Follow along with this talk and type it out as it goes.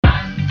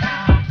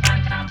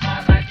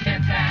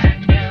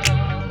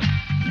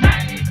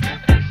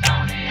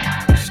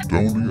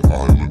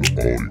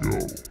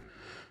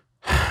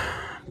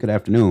Good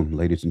afternoon,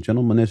 ladies and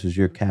gentlemen. This is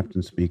your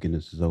captain speaking.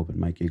 This is Open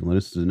Mike Eagle. And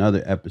this is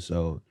another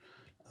episode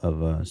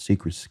of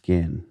Secret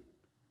Skin.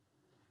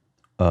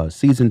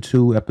 Season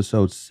 2,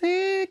 episode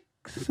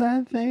 6,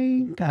 I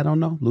think. I don't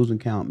know. Losing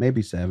count.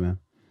 Maybe 7.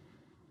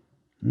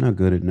 I'm not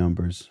good at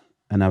numbers.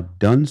 And I've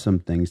done some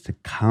things to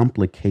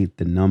complicate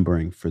the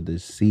numbering for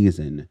this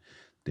season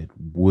that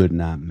would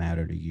not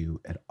matter to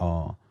you at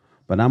all.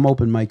 But I'm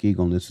Open Mike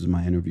Eagle, and this is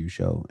my interview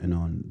show. And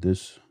on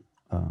this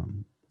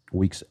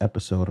week's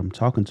episode, I'm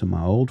talking to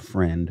my old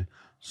friend,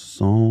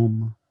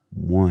 Psalm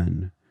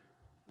 1.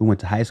 We went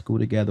to high school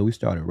together. We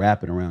started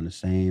rapping around the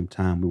same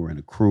time. We were in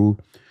a crew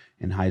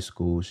in high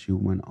school. She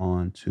went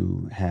on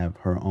to have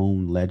her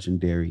own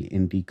legendary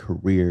indie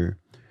career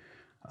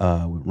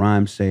with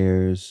rhyme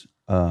sayers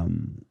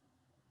and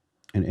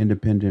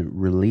independent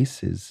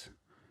releases.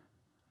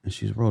 And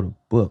she's wrote a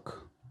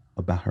book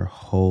about her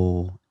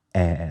whole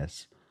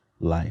ass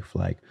life.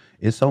 Like,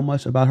 it's so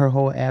much about her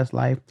whole ass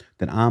life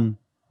that I'm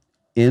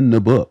in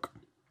the book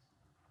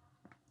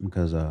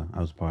because I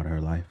was part of her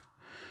life.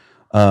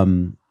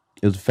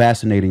 It was a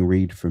fascinating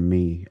read for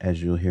me,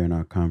 as you'll hear in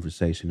our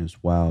conversation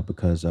as well,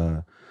 because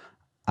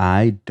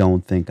I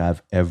don't think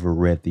I've ever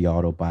read the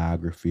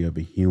autobiography of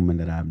a human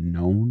that I've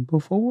known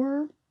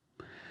before.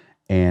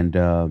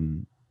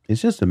 And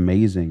it's just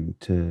amazing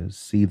to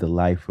see the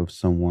life of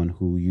someone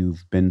who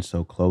you've been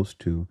so close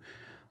to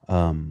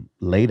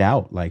laid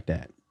out like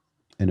that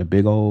in a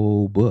big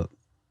old book.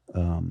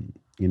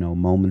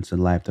 Moments in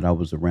life that I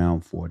was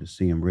around for, to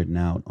see them written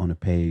out on a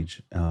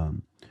page,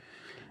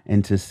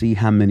 and to see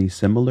how many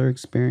similar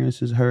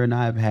experiences her and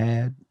I have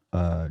had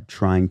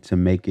trying to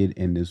make it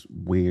in this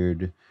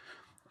weird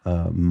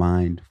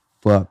mind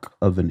fuck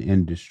of an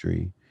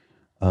industry.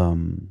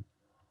 And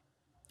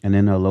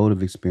then a load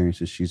of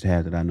experiences she's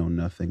had that I know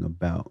nothing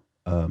about.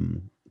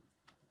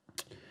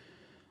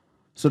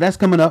 So that's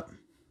coming up.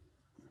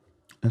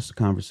 That's the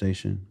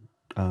conversation.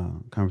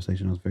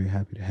 Conversation I was very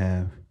happy to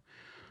have.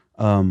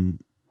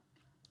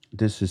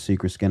 This is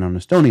Secret Skin on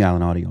the Stony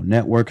Island Audio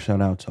Network. Shout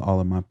out to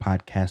all of my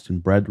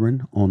podcasting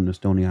brethren on the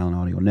Stony Island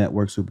Audio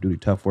Network. Super Duty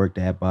Tough Work,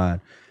 Dad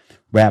Bod,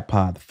 Rap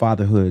Pod, the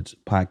Fatherhoods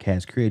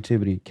Podcast,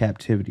 Creativity and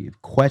Captivity,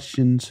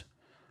 Questions,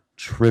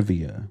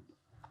 Trivia,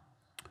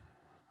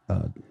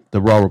 the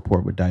Raw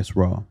Report with Dice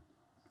Raw.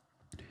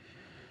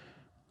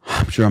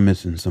 I'm sure I'm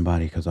missing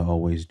somebody because I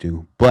always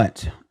do.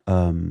 But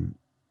I want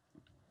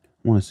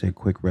to say a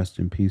quick rest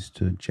in peace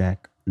to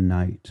Jack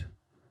Knight.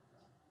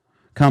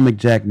 Comic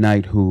Jack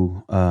Knight,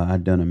 who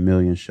I'd done a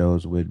million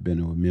shows with, been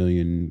to a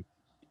million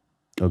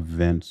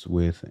events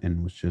with,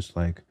 and was just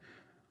like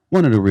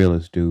one of the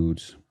realest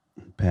dudes.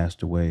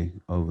 Passed away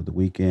over the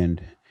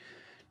weekend.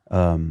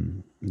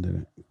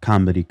 The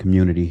comedy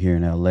community here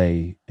in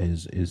LA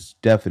is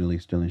definitely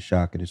still in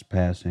shock at his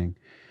passing.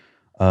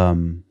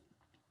 But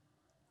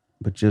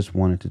just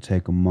wanted to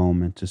take a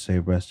moment to say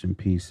rest in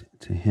peace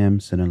to him,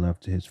 sending love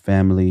to his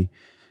family,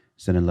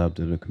 sending love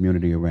to the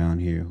community around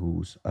here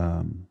who's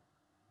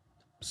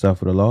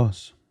suffered a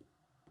loss.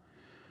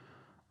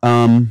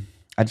 I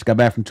just got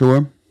back from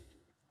tour,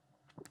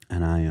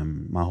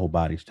 and my whole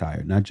body's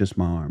tired, not just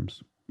my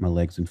arms, my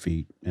legs and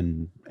feet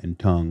and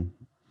tongue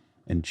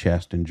and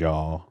chest and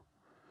jaw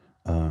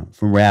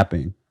from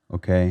rapping.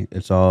 Okay,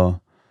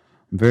 I'm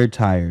very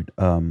tired.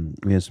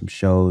 We had some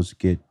shows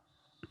get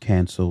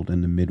canceled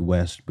in the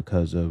Midwest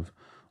because of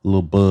a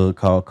little bug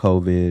called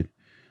COVID.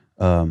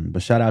 But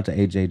shout out to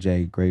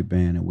AJJ, great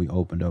band that we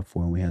opened up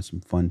for, and we had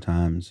some fun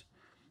times.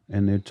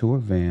 And their tour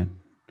van,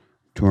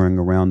 touring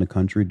around the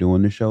country,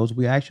 doing the shows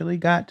we actually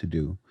got to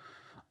do.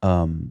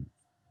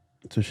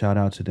 So shout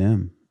out to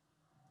them.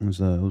 It was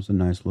a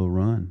nice little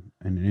run,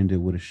 and it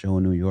ended with a show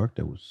in New York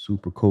that was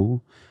super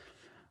cool.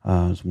 It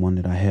was one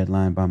that I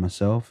headlined by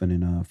myself, and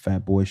then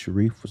Fat Boy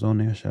Sharif was on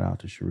there. Shout out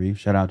to Sharif.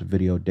 Shout out to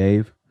Video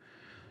Dave.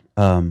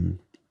 Shout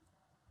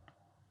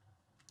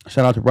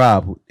out to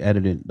Rob, who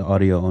edited the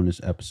audio on this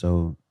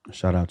episode.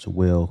 Shout out to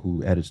Will,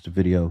 who edits the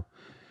video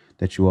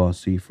that you all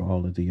see for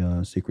all of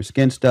the Secret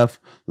Skin stuff.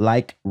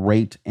 Like,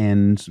 rate,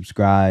 and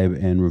subscribe,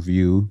 and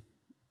review.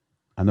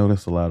 I know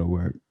that's a lot of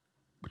work,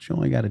 but you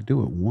only got to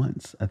do it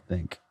once, I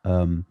think.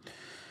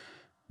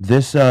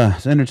 This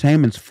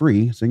entertainment's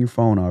free. It's in your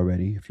phone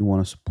already. If you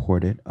want to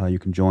support it, you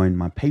can join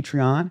my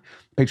Patreon,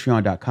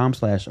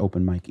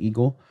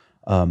 patreon.com/OpenMikeEagle.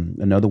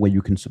 Another way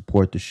you can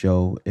support the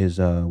show is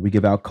we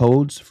give out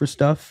codes for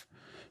stuff,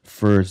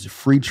 for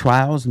free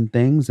trials and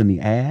things, and the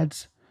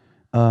ads.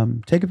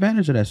 Take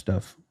advantage of that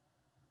stuff.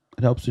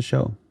 It helps the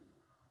show.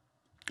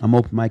 I'm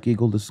Open Mike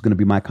Eagle. This is going to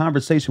be my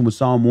conversation with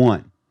Psalm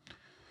 1.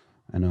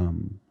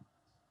 And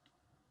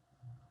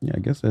yeah, I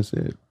guess that's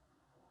it.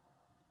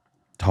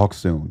 Talk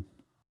soon.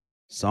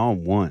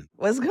 Psalm 1.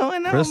 What's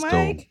going on, Crystal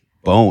Mike?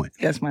 Bowen.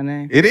 That's my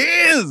name. It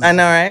is. I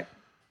know, right?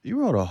 You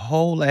wrote a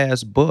whole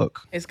ass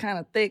book. It's kind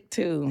of thick,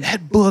 too.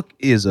 That book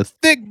is a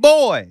thick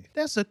boy.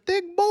 That's a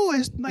thick boy.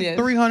 It's like Yes.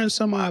 300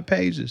 some odd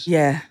pages.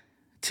 Yeah.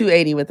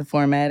 280 with the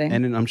formatting.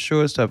 And then I'm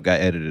sure stuff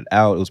got edited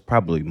out. It was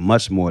probably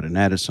much more than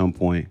that at some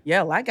point.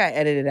 Yeah, like I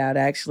edited out,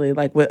 actually.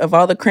 Like, of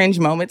all the cringe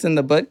moments in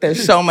the book,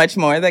 there's so much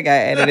more that got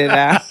edited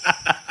out.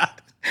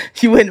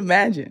 You wouldn't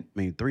imagine. I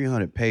mean,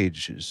 300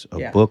 pages, a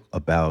Yeah. book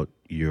about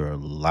your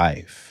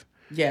life.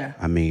 Yeah.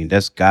 I mean,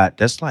 that's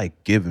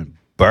like giving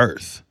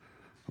birth.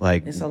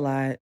 Like, It's a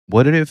lot.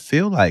 what did it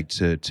feel like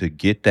to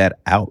get that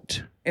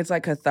out? It's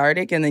like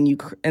cathartic, and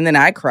then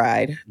I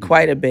cried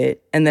quite a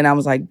bit, and then I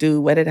was like,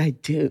 dude, what did I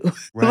do?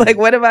 Right. Like,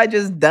 what have I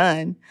just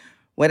done?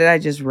 What did I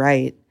just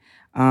write?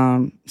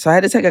 So I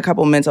had to take a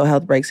couple mental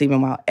health breaks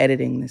even while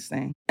editing this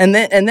thing. And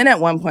then at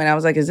one point I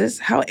was like,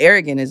 how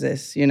arrogant is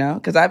this? You know?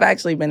 Because I've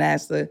actually been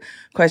asked the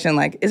question,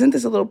 like, isn't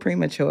this a little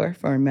premature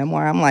for a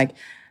memoir? I'm like,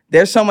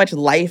 there's so much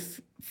life,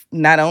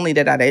 not only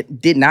that I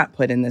did not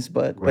put in this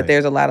book, Right. but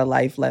there's a lot of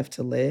life left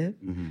to live.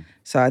 Mm-hmm.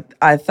 So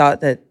I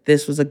thought that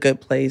this was a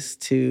good place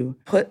to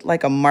put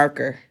like a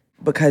marker,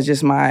 because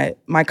just my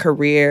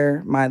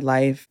career, my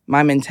life,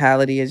 my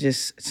mentality is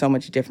just so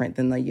much different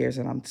than the years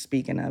that I'm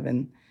speaking of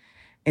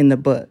in the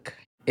book.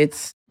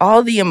 It's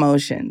all the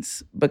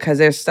emotions, because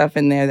there's stuff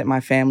in there that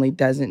my family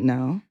doesn't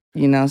know,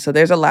 you know? So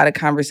there's a lot of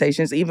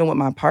conversations, even with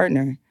my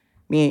partner.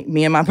 Me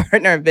and my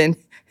partner have been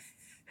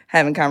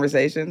having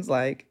conversations,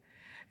 like,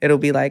 it'll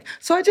be like,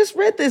 so I just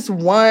read this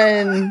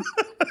one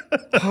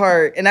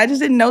part and I just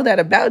didn't know that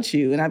about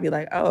you. And I'd be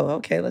like, oh,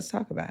 okay, let's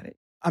talk about it.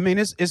 I mean,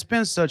 it's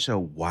been such a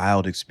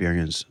wild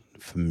experience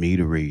for me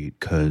to read,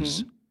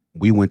 because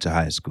we went to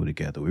high school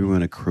together. We were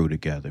in a crew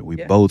together. We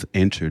both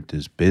entered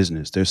this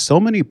business. There's so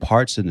many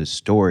parts in this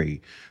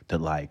story that,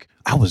 like,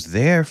 I was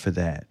there for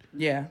that.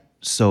 Yeah.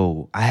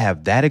 So I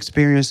have that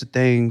experience of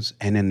things.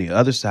 And then the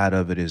other side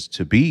of it is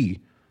to be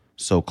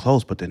so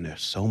close, but then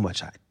there's so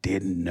much I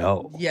didn't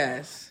know.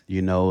 Yes.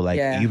 You know, like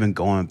Yeah. even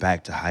going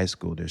back to high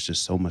school, there's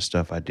just so much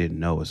stuff I didn't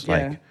know. It's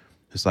Yeah.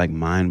 like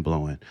mind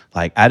blowing.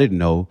 Like, I didn't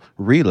know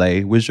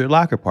Relay was your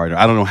locker partner.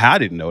 I don't know how I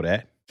didn't know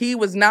that. He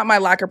was not my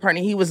locker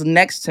partner. He was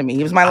next to me.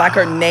 He was my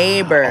locker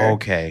neighbor.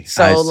 Okay. I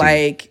So see.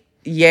 like,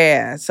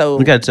 yeah. So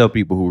We got to tell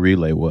people who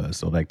Relay was.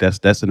 So like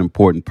that's an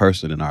important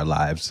person in our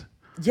lives.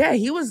 yeah,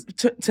 he was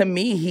to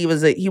me. He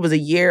was a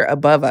year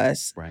above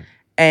us, Right.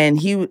 and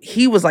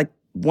he was like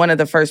one of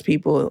the first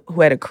people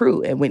who had a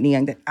crew at Whitney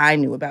Young that I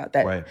knew about.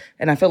 That, Right.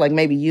 and I feel like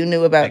maybe you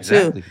knew about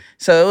Exactly. too.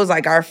 So it was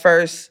like our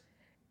first.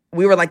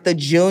 We were like the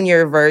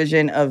junior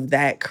version of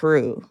that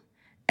crew,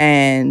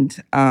 and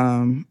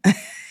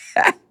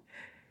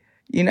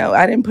you know,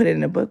 I didn't put it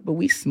in a book, but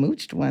we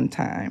smooched one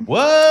time. What?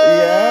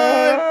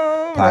 Yeah.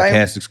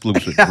 Podcast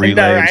exclusive. I know,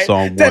 Relay and right?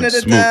 Song 1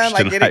 Dun-dun-dun-dun, smooched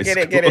like, in get high it,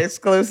 school. get it,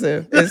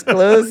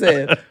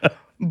 exclusive.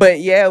 But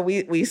yeah, we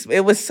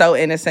it was so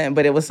innocent,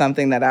 but it was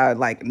something that I would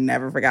like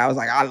never forgot. I was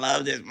like, I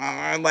love this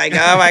mama. Like,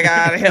 oh my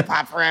God, hip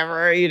hop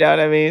forever. You know what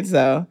I mean?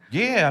 So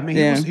Yeah, I mean,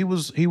 Yeah. he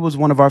was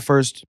one of our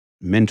first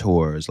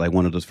mentors, like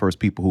one of those first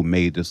people who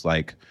made this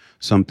like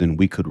something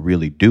we could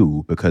really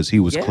do, because he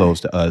was Yeah. close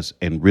to us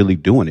and really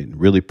doing it,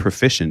 really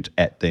proficient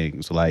at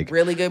things. Like,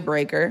 really good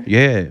breaker,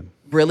 yeah,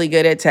 really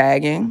good at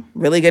tagging,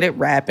 really good at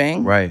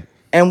rapping. right.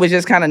 And was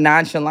just kind of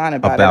nonchalant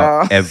about it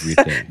all.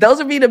 Everything. Those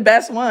would be the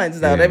best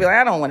ones, though. Yeah. They'd be like,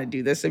 I don't want to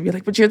do this. They'd be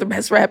like, but you're the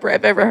best rapper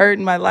I've ever heard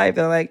in my life.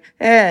 They're like,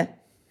 I'm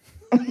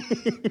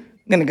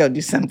going to go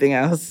do something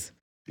else.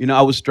 You know,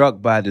 I was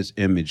struck by this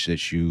image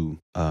that you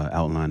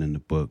outlined in the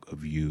book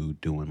of you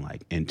doing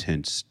like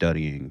intense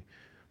studying,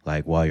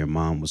 like while your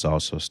mom was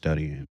also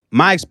studying.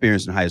 My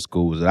experience in high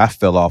school was that I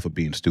fell off of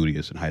being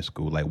studious in high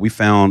school. Like, we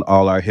found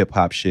all our hip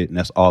hop shit, and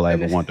that's all I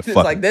ever wanted to It's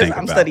fucking like this, think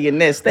I'm about. studying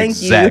this. Thank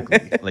Exactly.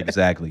 you. Like,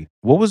 exactly.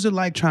 What was it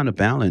like trying to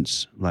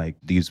balance like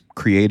these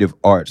creative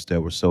arts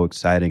that were so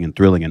exciting and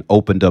thrilling and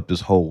opened up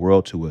this whole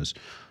world to us?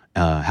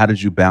 How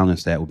did you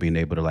balance that with being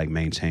able to like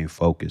maintain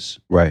focus?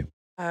 Right.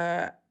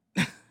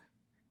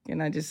 Can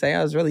I just say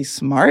I was really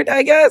smart,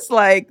 I guess?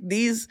 Like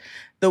the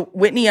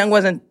Whitney Young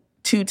wasn't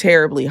too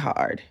terribly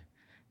hard.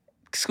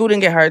 School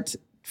didn't get hard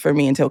for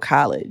me until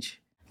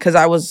college, because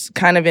I was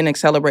kind of in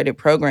accelerated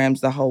programs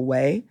the whole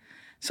way.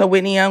 So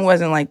Whitney Young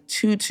wasn't like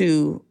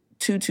too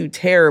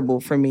terrible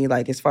for me,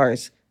 like as far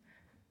as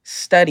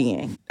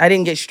studying. I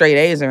didn't get straight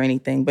A's or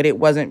anything, but it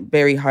wasn't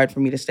very hard for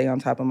me to stay on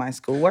top of my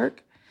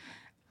schoolwork.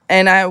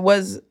 And I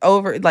was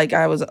like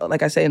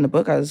I say in the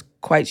book, I was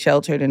quite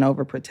sheltered and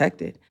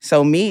overprotected.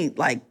 So me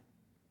like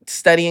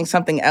studying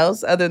something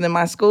else other than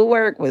my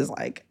schoolwork was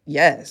like,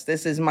 yes,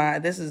 this is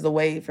the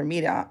way for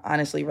me to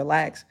honestly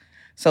relax.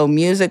 So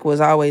music was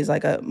always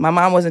like my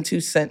mom wasn't she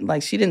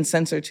didn't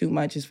censor too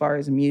much as far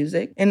as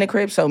music in the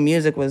crib. So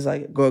music was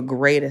like a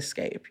great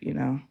escape, you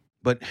know?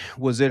 But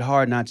was it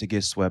hard not to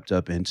get swept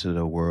up into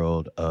the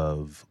world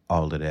of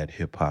all of that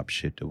hip hop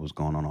shit that was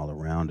going on all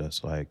around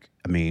us? Like,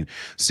 I mean,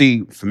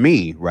 see, for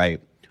me, right,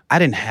 I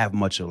didn't have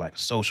much of like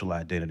social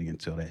identity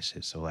until that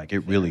shit. So like it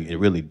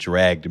really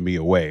dragged me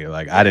away.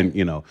 Like I didn't,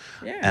 you know.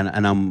 Yeah.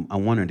 And I'm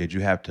wondering, did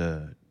you have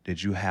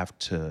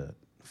to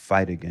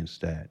fight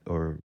against that,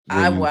 or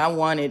I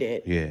wanted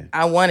it. Yeah.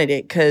 I wanted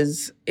it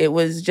because it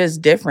was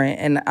just different.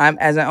 And I'm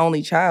as an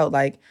only child,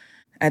 like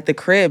at the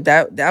crib,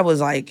 that was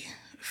like,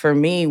 for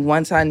me,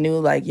 once I knew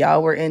like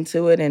y'all were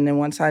into it, and then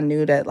once I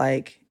knew that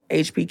like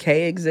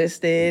HPK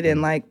existed,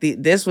 and like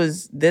this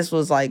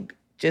was like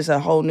just a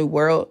whole new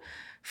world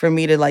for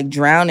me to like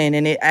drown in.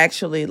 And it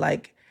actually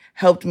like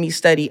helped me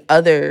study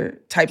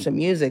other types of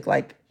music,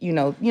 like,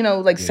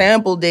 like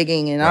sample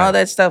digging and all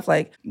that stuff,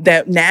 like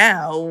that.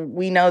 Now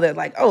we know that,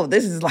 like, oh,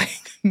 this is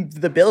like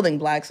the building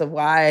blocks of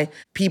why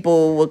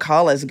people would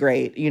call us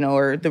great,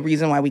 or the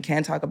reason why we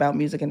can talk about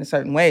music in a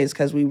certain way is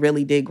because we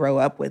really did grow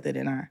up with it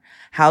in our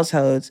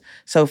households.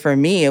 So for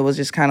me, it was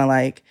just kind of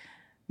like,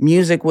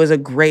 music was a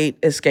great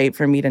escape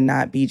for me to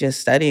not be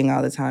just studying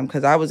all the time,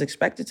 because I was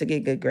expected to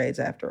get good grades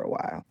after a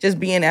while. Just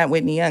being at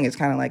Whitney Young, it's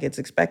kind of like it's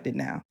expected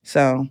now.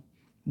 So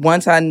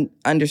once I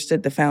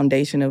understood the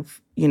foundation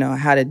of,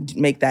 how to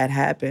make that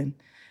happen,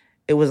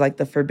 it was like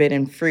the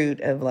forbidden fruit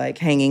of like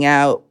hanging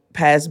out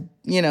past,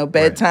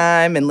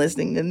 bedtime and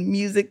listening to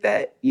music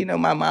that,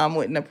 my mom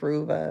wouldn't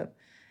approve of.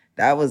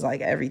 That was like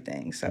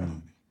everything. So,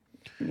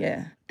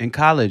 yeah. In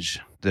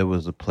college, there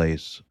was a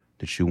place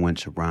that you went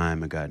to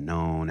rhyme and got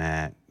known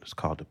at. It's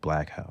called the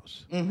Black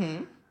House.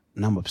 Mm-hmm.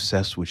 And I'm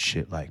obsessed with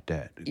shit like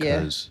that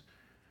because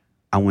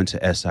I went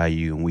to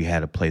SIU and we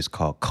had a place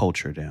called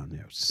Culture down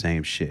there.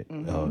 Same shit.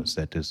 It's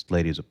at this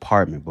lady's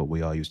apartment, but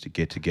we all used to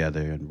get together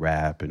and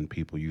rap, and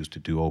people used to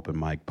do open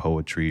mic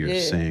poetry or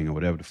sing or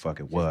whatever the fuck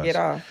it was. Get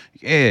off.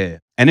 Yeah.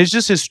 And it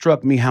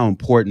struck me how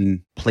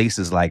important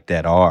places like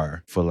that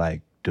are for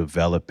like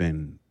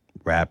developing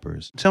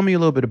rappers. Tell me a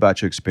little bit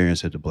about your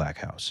experience at the Black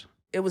House.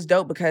 It was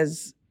dope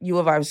because U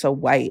of I was so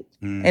white.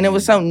 And it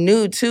was so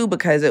new too,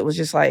 because it was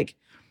just like,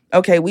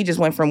 okay, we just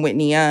went from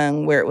Whitney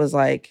Young, where it was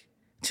like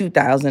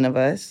 2,000 of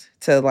us,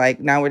 to like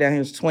now we're down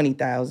here, it's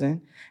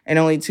 20,000 and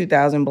only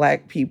 2,000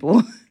 Black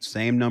people.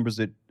 Same numbers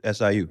at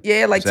SIU.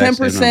 Yeah, like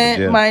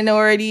 10%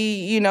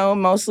 minority,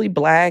 mostly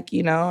Black,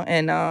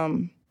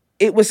 and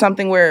it was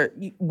something where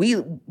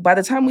by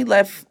the time we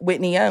left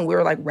Whitney Young, we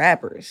were like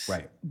rappers.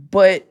 Right.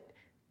 But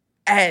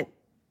at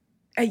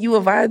U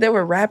of I, there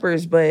were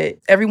rappers, but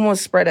everyone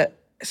was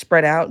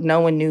spread out. No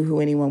one knew who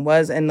anyone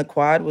was. And the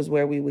Quad was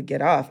where we would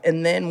get off.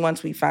 And then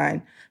once we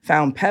found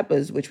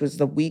Peppa's, which was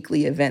the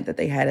weekly event that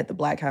they had at the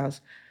Black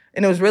House,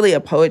 and it was really a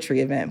poetry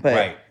event.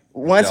 But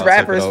once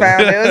rappers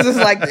found it, it was just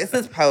like, this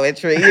is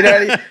poetry.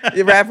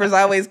 The rappers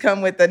always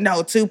come with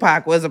no,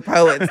 Tupac was a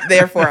poet,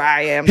 therefore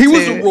I am He too.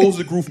 was a rose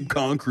that grew from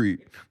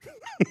concrete.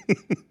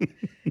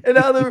 And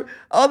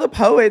all the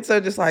poets are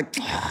just like,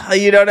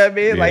 you know what I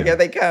mean? Yeah. Like, here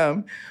they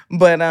come.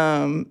 But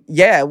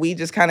we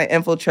just kind of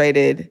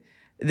infiltrated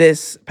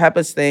this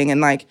Peppa's thing. And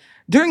like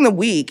during the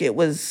week, it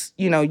was,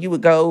 you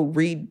would go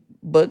read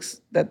books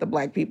that the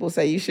Black people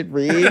say you should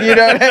read, you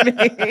know what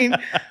I mean?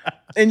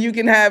 And you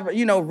can have,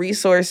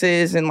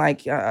 resources, and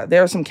like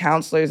there are some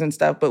counselors and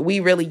stuff, but we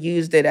really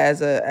used it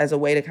as a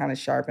way to kind of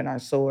sharpen our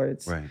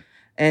swords. Right.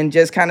 And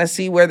just kind of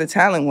see where the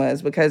talent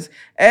was, because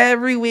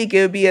every week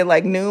it would be a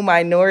like new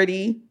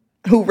minority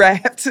who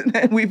rapped,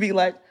 and we'd be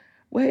like,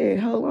 wait,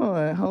 hold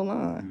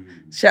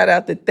on. Shout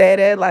out to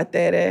Tere, La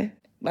Tere.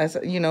 Like,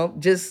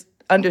 just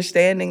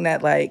understanding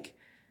that, like,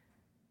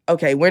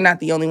 okay, we're not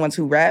the only ones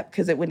who rap,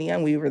 because at Whitney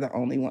Young, we were the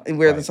only one. And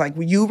we're just like,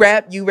 well, you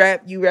rap, you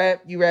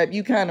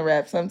kind of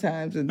rap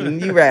sometimes, and then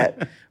you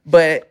rap.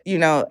 But,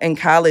 in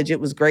college,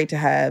 it was great to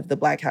have the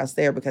Black House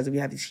there, because we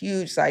have these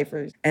huge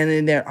ciphers, and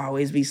then there'd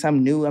always be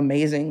some new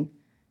amazing,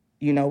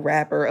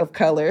 rapper of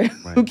color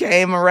who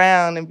came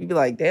around, and be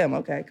like, damn,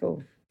 okay,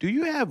 cool. Do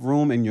you have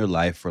room in your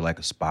life for like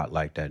a spot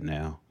like that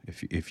now,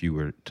 if you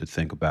were to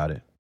think about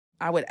it?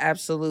 I would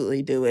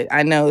absolutely do it.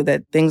 I know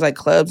that things like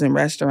clubs and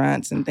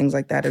restaurants and things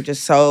like that are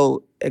just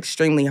so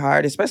extremely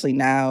hard, especially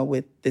now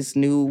with this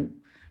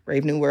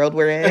brave new world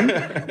we're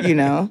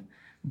in,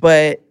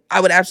 But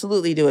I would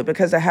absolutely do it,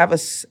 because I have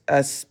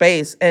a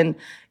space, and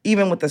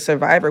even with the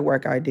survivor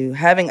work I do,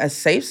 having a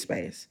safe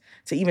space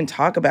to even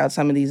talk about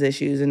some of these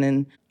issues, and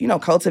then,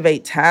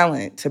 cultivate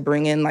talent to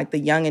bring in like the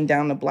young and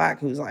down the block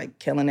who's like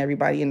killing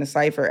everybody in the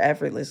cypher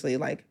effortlessly.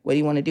 Like, what do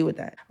you want to do with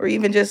that? Or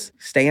even just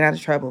staying out of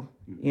trouble.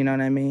 You know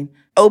what I mean?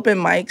 Open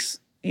mics,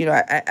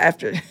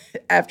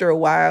 after a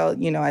while,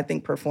 I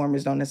think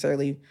performers don't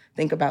necessarily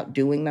think about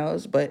doing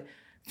those, but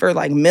for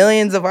like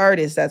millions of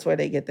artists, that's where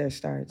they get their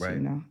starts,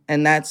 right.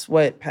 And that's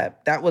what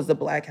that was the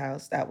Black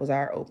House. That was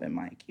our open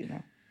mic,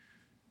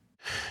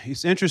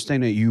 It's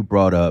interesting that you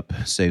brought up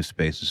safe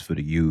spaces for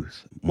the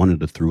youth. One of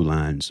the through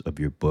lines of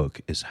your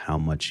book is how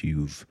much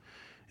you've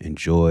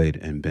enjoyed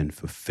and been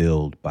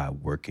fulfilled by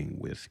working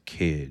with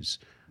kids.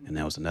 And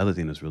that was another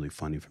thing that's really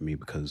funny for me,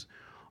 because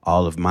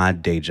all of my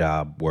day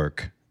job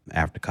work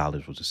after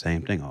college was the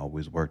same thing. I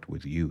always worked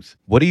with youth.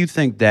 What do you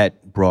think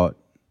that brought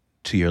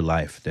to your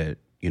life that,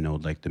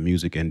 like the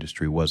music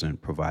industry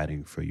wasn't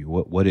providing for you?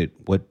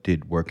 What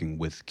did working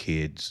with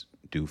kids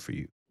do for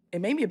you?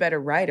 It made me a better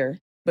writer,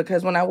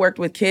 because when I worked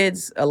with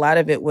kids, a lot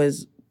of it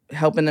was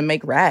helping them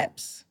make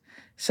raps.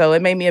 So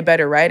it made me a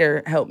better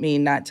writer, helped me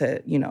not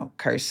to,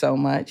 curse so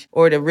much,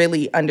 or to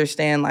really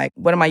understand, like,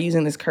 what am I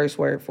using this curse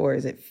word for?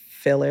 Is it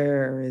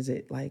filler, or is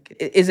it like,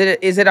 is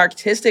it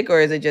artistic,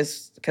 or is it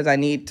just because I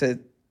need a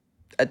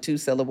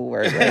 2-syllable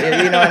word?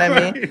 Right? You know what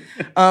I mean?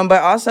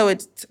 But also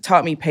it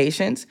taught me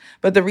patience.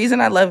 But the reason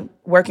I love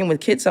working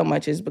with kids so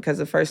much is because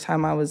the first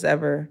time I was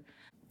ever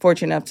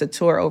fortunate enough to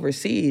tour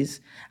overseas,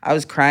 I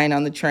was crying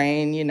on the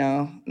train,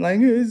 like,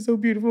 it's so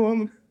beautiful.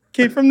 I'm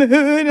kid from the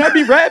hood, and I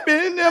be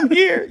rapping, I'm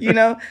here, you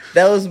know?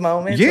 Those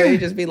moments Yeah. where you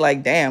just be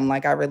like, damn,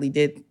 like I really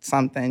did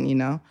something, you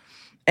know?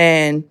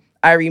 And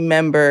I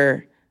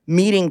remember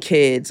meeting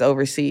kids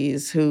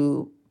overseas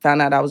who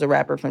found out I was a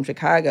rapper from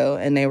Chicago,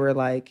 and they were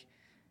like,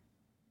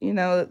 you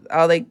know,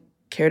 all they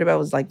cared about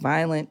was like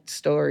violent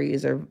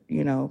stories or,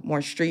 you know,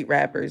 more street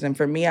rappers. And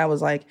for me, I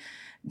was like,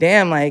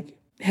 damn, like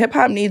hip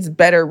hop needs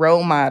better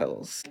role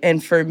models.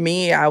 And for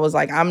me, I was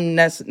like, I'm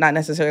not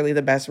necessarily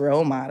the best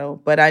role model,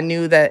 but I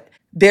knew that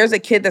there's a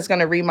kid that's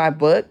gonna read my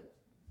book,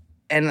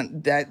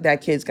 and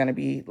that kid's gonna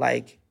be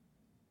like,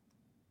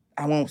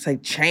 I won't say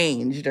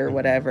changed or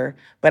whatever,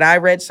 but I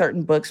read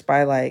certain books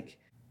by like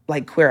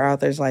queer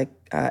authors like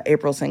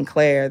April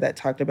Sinclair that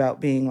talked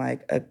about being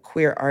like a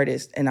queer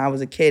artist, and I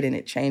was a kid and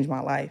it changed my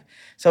life.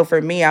 So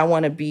for me, I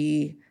want to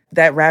be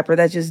that rapper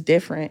that's just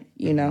different,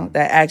 you know,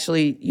 that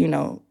actually, you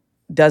know,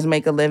 does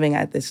make a living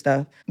at this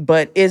stuff,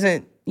 but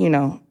isn't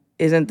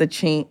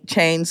the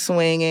chain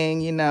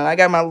swinging, you know. I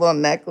got my little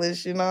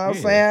necklace, you know what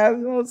I'm saying?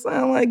 You know what I'm saying?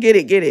 I'm like, get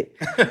it.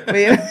 But,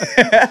 you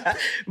know,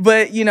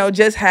 but, you know,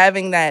 just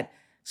having that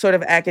sort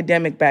of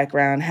academic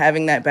background,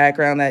 having that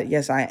background that,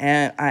 yes, I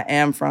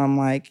am from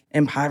like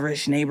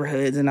impoverished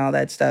neighborhoods and all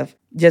that stuff,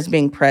 just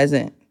being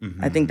present.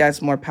 I think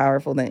that's more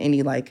powerful than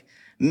any like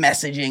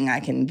messaging I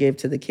can give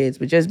to the kids,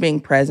 but just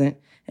being present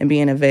and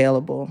being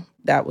available,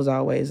 that was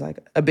always like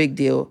a big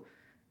deal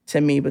to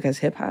me, because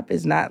hip hop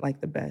is not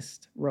like the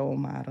best role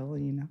model,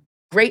 you know.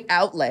 Great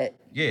outlet.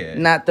 Yeah.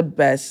 Not the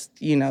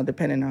best, you know,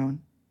 depending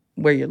on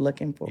where you're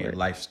looking for it.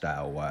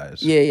 Lifestyle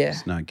wise. Yeah.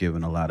 It's not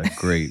giving a lot of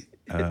great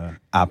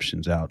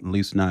options out, at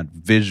least not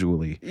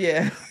visually.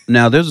 Yeah.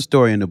 Now, there's a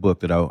story in the book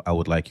that I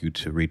would like you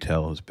to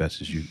retell as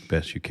best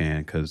you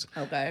can, because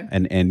Okay.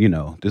 And you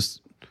know,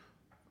 just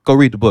go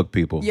read the book,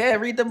 people. Yeah,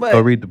 read the book.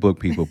 Go read the book,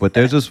 people. But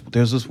there's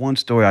this one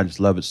story, I just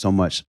love it so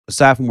much.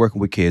 Aside from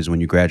working with kids,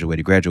 when you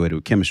graduated with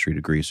a chemistry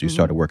degree, so you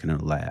started working in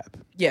a lab.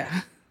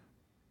 Yeah.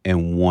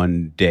 And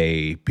one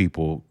day,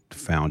 people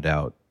found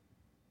out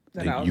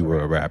that you were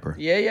a rapper.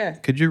 Yeah.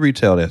 Could you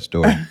retell that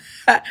story?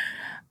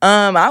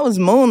 I was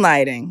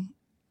moonlighting.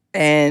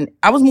 And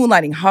I was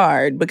moonlighting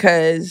hard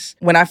because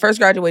when I first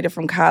graduated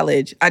from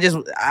college, I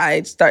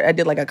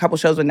did like a couple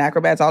shows with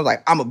Acrobats. I was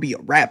like, I'm gonna be a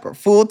rapper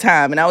full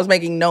time, and I was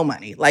making no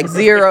money, like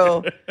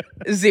zero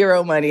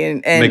money,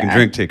 and Making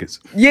drink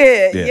tickets.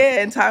 Yeah.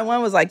 And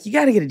Taiwan was like, you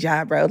got to get a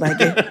job, bro. Like,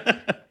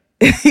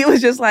 he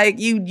was just like,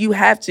 you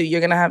have to.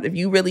 You're gonna have, if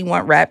you really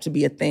want rap to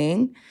be a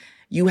thing,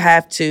 you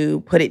have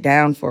to put it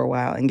down for a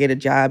while and get a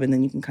job, and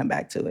then you can come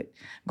back to it.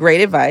 Great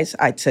advice.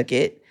 I took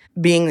it.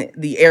 Being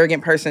the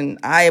arrogant person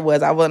I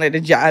wanted a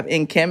job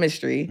in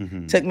chemistry.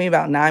 Took me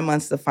about 9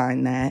 months to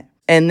find that.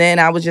 And then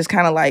I was just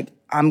kind of like,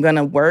 I'm going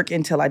to work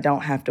until I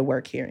don't have to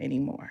work here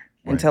anymore.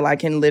 Right. Until I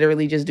can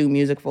literally just do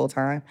music full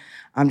time.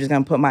 I'm just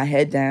going to put my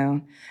head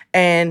down.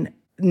 And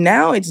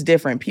now it's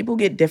different. People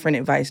get different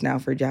advice now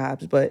for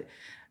jobs. But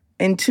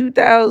in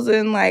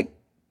 2003,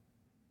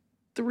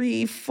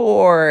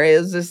 4, it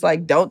was just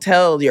like, don't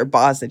tell your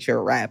boss that you're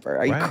a rapper.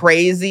 Are you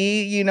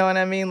crazy? You know what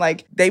I mean?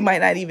 Like, they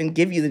might not even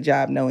give you the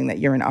job knowing that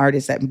you're an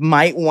artist that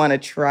might want to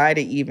try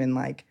to even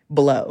like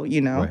blow, you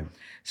know? Right.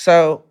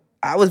 So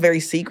I was very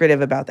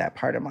secretive about that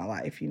part of my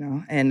life, you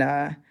know? And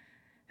I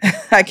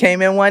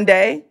came in one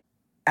day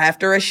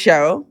after a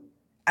show.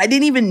 I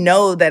didn't even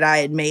know that I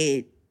had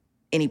made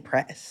any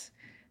press.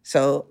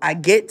 So I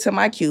get to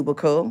my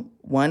cubicle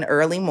one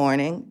early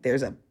morning.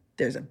 There's a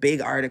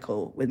big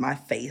article with my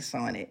face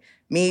on it.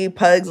 Me,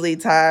 Pugsley,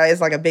 Ty,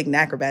 it's like a big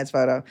Acrobats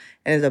photo.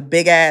 And there's a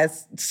big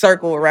ass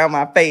circle around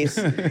my face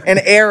and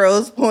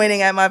arrows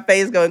pointing at my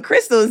face going,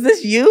 Crystal, is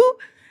this you?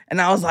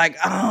 And I was like,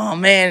 oh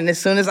man. And as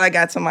soon as I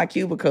got to my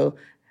cubicle,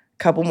 a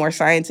couple more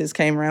scientists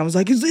came around. I was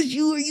like, is this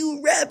you? Are you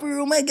a rapper?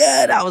 Oh my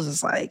God. I was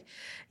just like,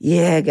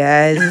 yeah,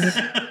 guys,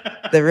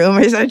 the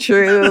rumors are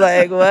true.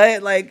 Like,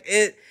 what? Like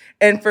it.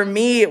 And for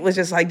me, it was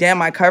just like, damn,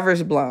 my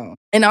cover's blown.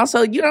 And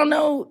also, you don't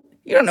know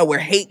where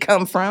hate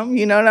come from.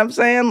 You know what I'm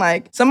saying?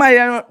 Like, somebody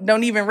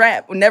don't even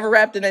rap, never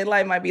rapped in their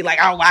life might be like,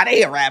 oh, why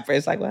they a rapper?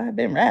 It's like, well, I've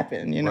been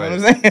rapping. You know what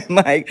I'm saying?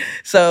 Like,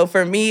 so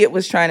for me, it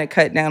was trying to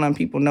cut down on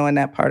people knowing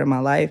that part of my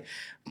life.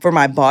 For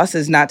my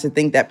bosses not to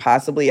think that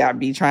possibly I'd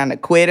be trying to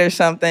quit or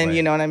something. Right.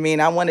 You know what I mean?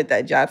 I wanted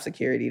that job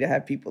security to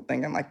have people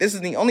thinking like, this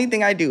is the only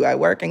thing I do. I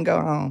work and go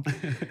home.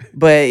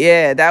 But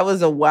yeah, that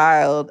was a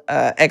wild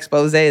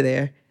expose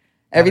there.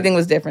 Everything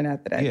was different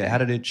after that. Yeah, how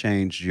did it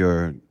change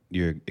your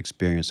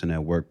experience in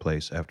that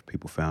workplace after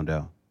people found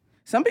out?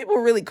 Some people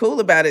were really cool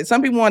about it.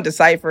 Some people wanted to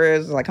cipher. It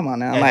was like, come on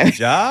now. At like, the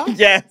job?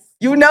 Yes.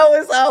 You know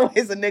it's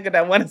always a nigga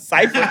that want to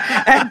cipher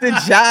at the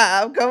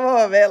job. Come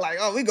on, man. Like,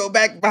 oh, we go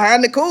back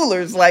behind the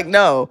coolers. Like,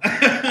 no.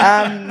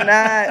 I'm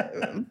not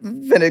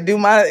finna do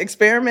my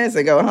experiments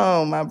and go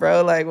home, my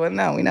bro. Like, well,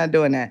 no, we're not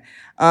doing that.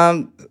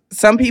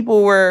 Some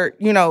people were,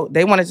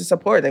 they wanted to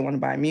support. They wanted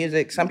to buy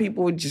music. Some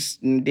people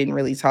just didn't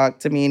really talk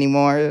to me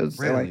anymore. It was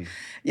really?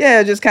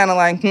 Just kind of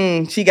like,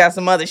 she got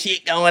some other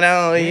shit going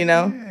on,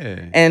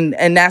 Yeah.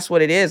 And that's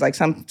what it is. Like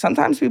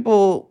sometimes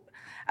people,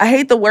 I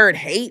hate the word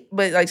hate,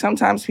 but like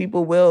sometimes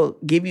people will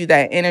give you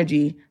that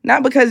energy,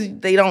 not because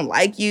they don't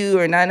like you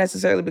or not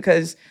necessarily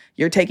because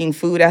you're taking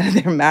food out of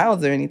their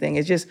mouths or anything.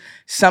 It's just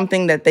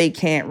something that they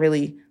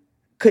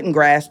couldn't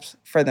grasp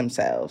for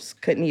themselves,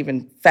 couldn't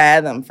even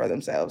fathom for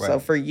themselves. So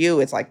Right. for you,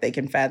 it's like they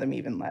can fathom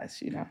even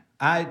less, you know?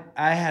 I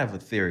have a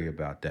theory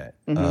about that,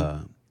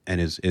 Mm-hmm.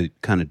 and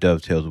it kind of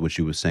dovetails with what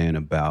you were saying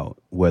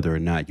about whether or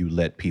not you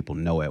let people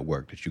know at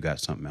work that you got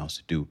something else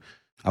to do.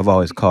 I've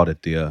always called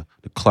it the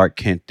Clark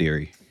Kent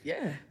theory,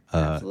 Yeah,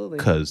 absolutely.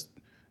 because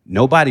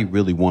nobody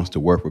really wants to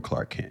work with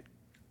Clark Kent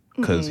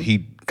because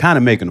he kind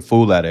of making a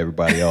fool out of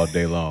everybody all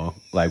day long,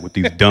 like with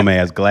these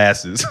dumbass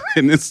glasses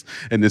and this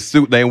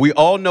suit. And we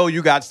all know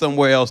you got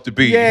somewhere else to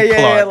be, Yeah,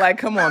 Clark. like,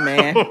 come on,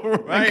 man.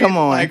 Right? Like, come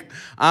on. Like,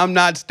 I'm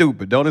not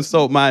stupid. Don't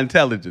insult my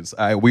intelligence.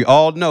 All right, we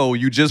all know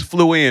you just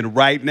flew in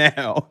right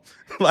now.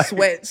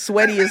 Like,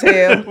 Sweaty as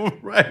hell.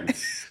 right.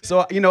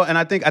 So, and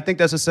I think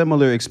that's a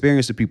similar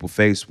experience that people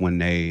face when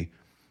they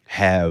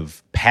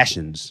have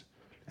passions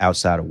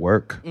outside of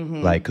work.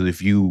 Like, because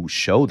if you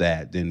show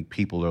that, then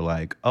people are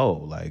like, oh,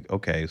 like,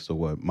 okay, so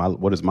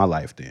what is my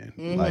life then?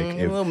 Like,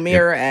 A little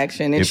mirror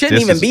action. It if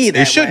shouldn't this even be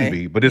that It shouldn't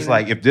way, be, but it's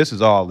like, if this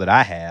is all that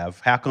I have,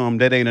 how come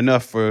that ain't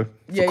enough for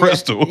Yeah,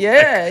 Crystal?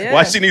 yeah.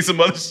 Why she need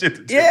some other shit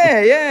to do?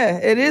 Yeah.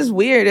 It is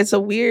weird. It's a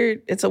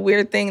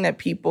weird thing that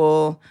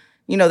people,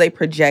 they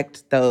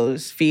project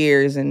those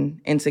fears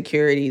and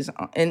insecurities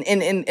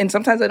and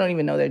sometimes I don't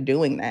even know they're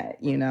doing that,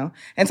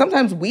 And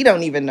sometimes we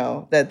don't even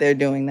know that they're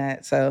doing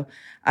that. So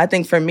I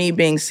think for me,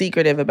 being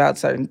secretive about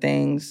certain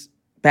things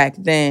back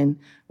then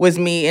was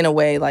me in a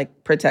way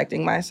like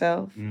protecting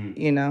myself,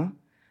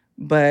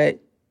 But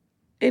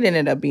it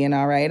ended up being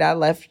all right. I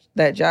left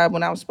that job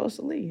when I was supposed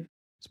to leave.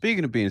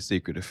 Speaking of being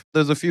secretive,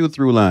 there's a few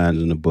through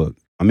lines in the book.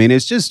 I mean,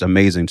 it's just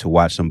amazing to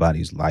watch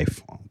somebody's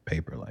life on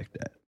paper like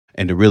that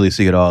and to really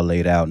see it all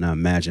laid out. And I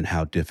imagine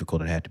how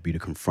difficult it had to be to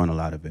confront a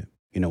lot of it.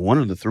 One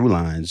of the through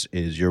lines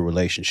is your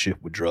relationship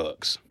with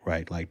drugs,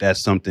 right? Like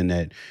that's something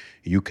that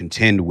you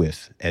contend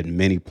with at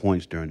many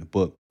points during the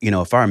book.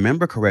 If I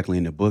remember correctly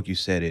in the book, you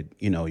said it,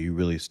 you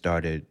really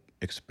started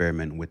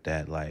experimenting with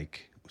that.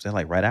 Like, was that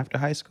like right after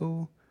high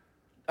school?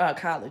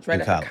 College,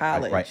 right after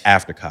college. Right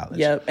after college.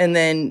 Yep. And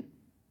then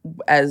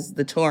as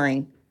the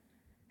touring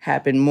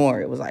happened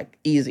more, it was like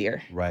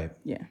easier. Right.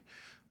 Yeah.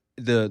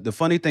 The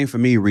funny thing for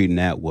me reading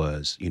that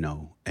was,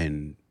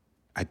 and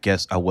I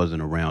guess I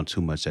wasn't around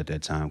too much at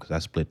that time because I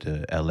split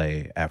to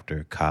LA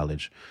after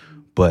college,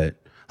 but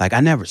like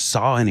I never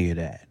saw any of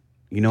that.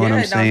 You know what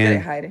I'm saying? I was good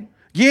at hiding.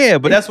 Yeah,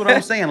 but that's what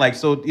I'm saying. Like,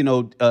 so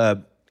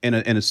in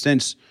a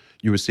sense,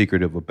 you were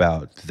secretive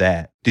about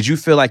that. Did you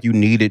feel like you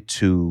needed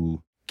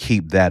to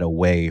keep that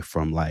away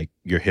from like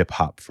your hip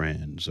hop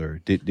friends,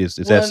 or is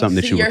that something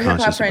that you were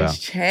conscious your hip hop about? friends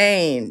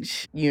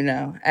change,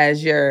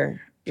 as your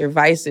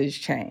vices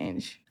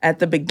change. At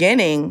the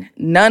beginning,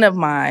 none of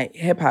my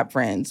hip hop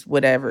friends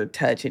would ever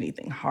touch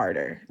anything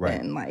harder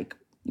than like,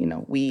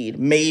 weed,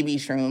 maybe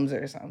shrooms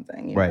or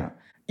something, Right.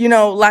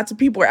 Lots of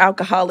people are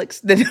alcoholics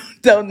that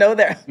don't know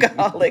they're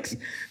alcoholics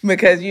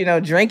because,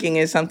 drinking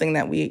is something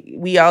that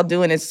we all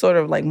do and it's sort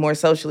of like more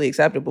socially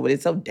acceptable, but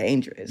it's so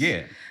dangerous.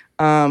 Yeah.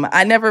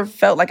 I never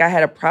felt like I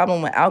had a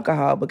problem with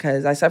alcohol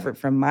because I suffered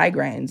from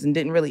migraines and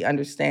didn't really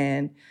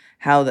understand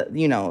how the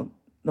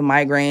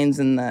migraines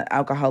and the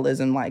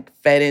alcoholism like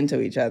fed into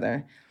each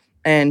other.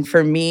 And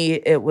for me,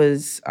 it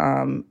was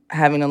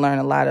having to learn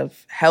a lot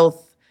of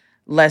health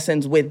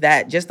lessons with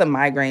that, just the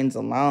migraines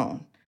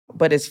alone.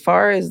 But as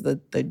far as the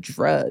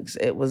drugs,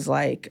 it was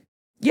like,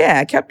 yeah,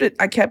 I kept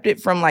it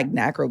from like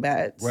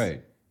Nacrobats.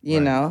 Right.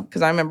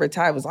 Because I remember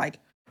Ty was like,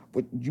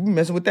 "What, you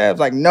messing with that?" I was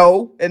like,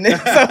 "No." And then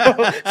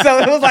so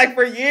it was like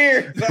for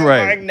years, I was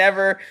like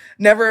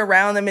never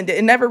around them, and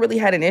it never really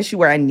had an issue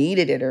where I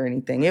needed it or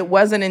anything. It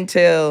wasn't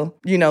until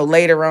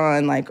later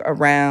on, like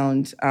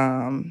around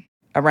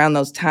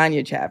those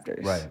Tanya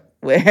chapters, Right.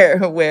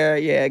 Where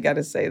I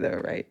gotta say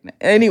that right.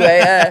 Anyway,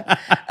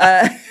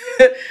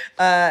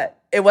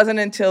 it wasn't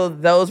until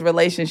those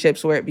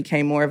relationships where it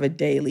became more of a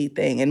daily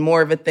thing and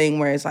more of a thing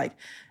where it's like,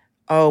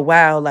 oh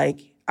wow, like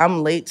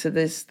I'm late to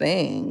this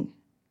thing.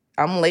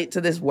 I'm late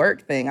to this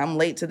work thing. I'm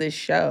late to this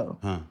show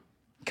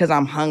because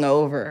I'm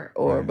hungover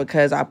or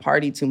because I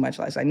party too much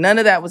last night. None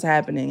of that was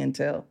happening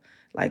until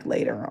like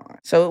later on.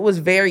 So it was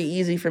very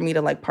easy for me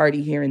to like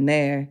party here and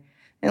there.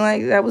 And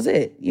like, that was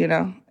it,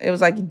 It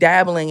was like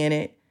dabbling in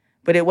it,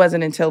 but it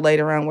wasn't until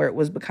later on where it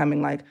was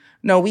becoming like,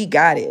 no, we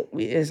got it.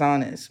 It's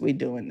on us. We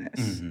doing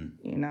this,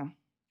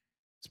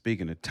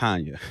 Speaking of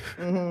Tanya,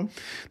 Mm-hmm.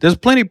 there's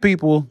plenty of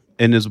people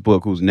in this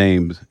book whose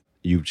names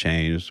you've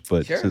changed,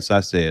 but Sure. since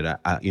I said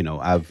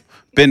I've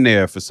been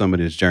there for some of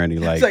this journey,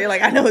 like So you're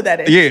like, I know who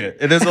that is. yeah,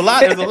 and there's a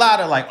lot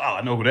of like, oh,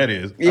 I know who that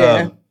is.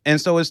 Yeah. And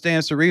so it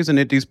stands to reason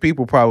that these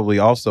people probably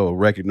also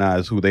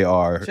recognize who they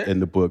are Sure. in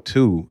the book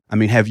too. I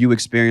mean, have you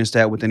experienced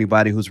that with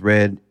anybody who's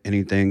read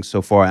anything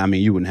so far? I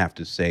mean, you wouldn't have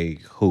to say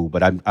who,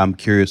 but I'm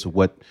curious of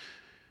what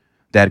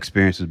that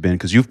experience has been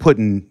because you're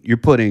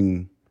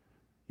putting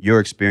your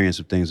experience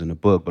of things in the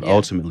book, but Yeah.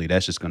 ultimately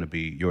that's just going to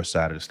be your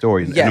side of the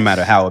story. And Yes. no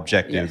matter how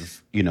objective,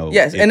 Yes. you know,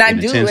 Yes, and I it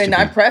do, intends to and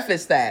I be.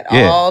 preface that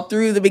Yeah. all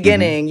through the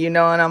beginning, you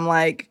know, and I'm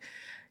like,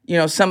 you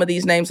know, some of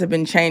these names have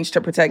been changed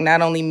to protect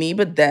not only me,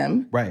 but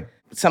them. Right.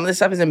 Some of this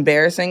stuff is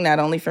embarrassing, not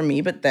only for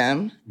me, but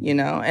them, you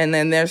know? And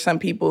then there's some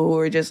people who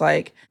are just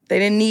like, they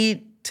didn't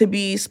need to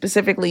be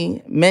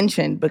specifically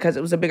mentioned because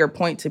it was a bigger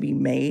point to be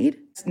made.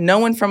 No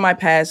one from my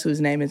past whose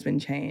name has been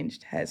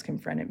changed has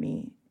confronted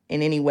me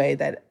in any way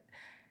that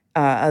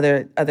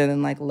other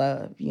than like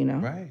love, you know?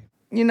 Right.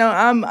 You know,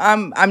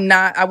 I'm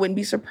not, I wouldn't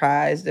be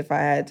surprised if I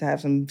had to have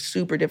some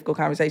super difficult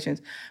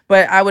conversations,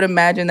 but I would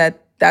imagine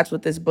that that's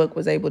what this book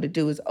was able to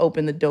do, is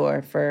open the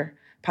door for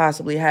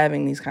possibly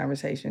having these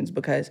conversations,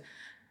 because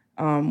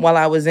while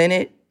I was in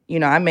it, you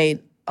know, I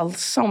made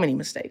so many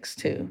mistakes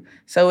too.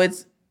 So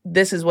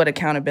this is what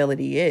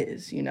accountability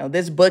is. You know,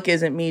 this book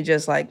isn't me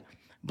just like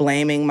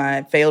blaming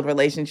my failed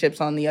relationships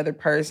on the other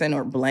person,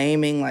 or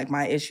blaming like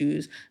my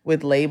issues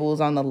with labels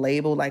on the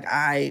label. Like,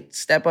 I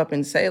step up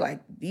and say, like,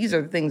 these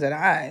are the things that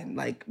I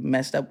like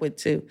messed up with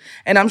too.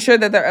 And I'm sure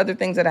that there are other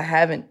things that I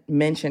haven't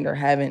mentioned or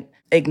haven't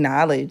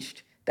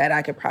acknowledged that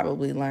I could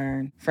probably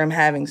learn from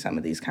having some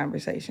of these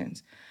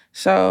conversations.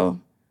 So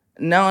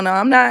no,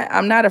 I'm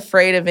not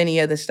afraid of any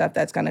of the stuff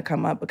that's gonna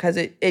come up, because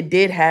it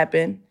did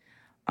happen.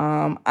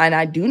 And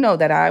I do know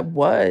that I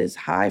was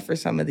high for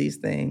some of these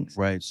things.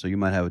 Right. So you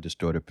might have a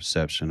distorted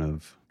perception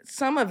of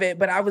Some of it,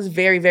 but I was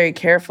very, very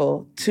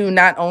careful to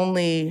not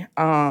only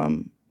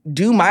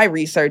do my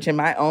research in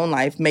my own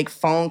life, make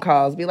phone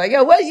calls, be like,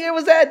 yo, what year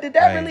was that? Did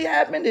that Right. really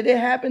happen? Did it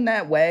happen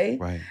that way?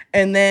 Right.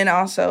 And then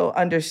also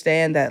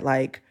understand that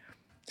like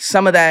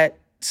some of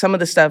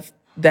the stuff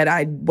that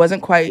I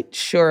wasn't quite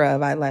sure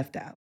of, I left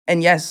out.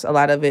 And yes, a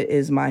lot of it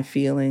is my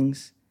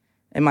feelings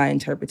and my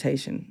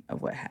interpretation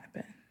of what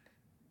happened.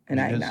 And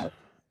I acknowledge.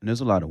 And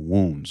there's a lot of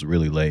wounds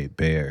really laid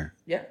bare.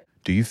 Yeah.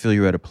 Do you feel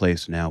you're at a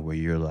place now where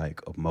you're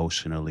like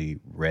emotionally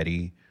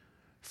ready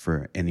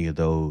for any of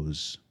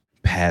those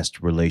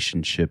past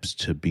relationships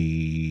to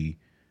be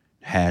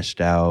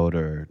hashed out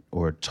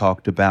or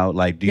talked about?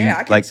 Like, do you Yeah,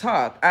 I can like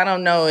talk. I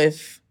don't know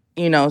if,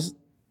 you know,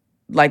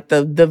 like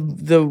the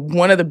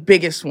one of the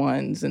biggest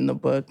ones in the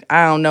book,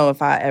 I don't know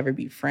if I ever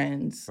be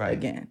friends Right.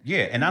 again.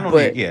 Yeah, and I don't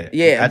But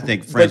yeah. I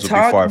think friends but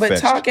would be far but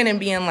fetched. talking and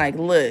being like,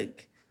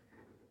 look,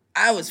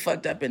 I was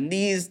fucked up in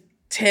these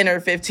 10 or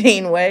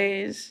 15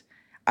 ways.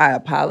 I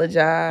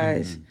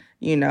apologize,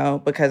 you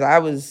know, because I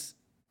was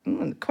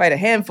quite a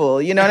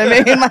handful, you know what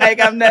I mean? Like,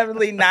 I'm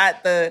definitely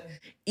not the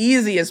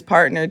easiest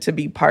partner to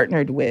be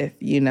partnered with,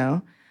 you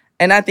know?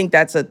 And I think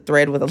that's a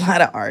thread with a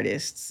lot of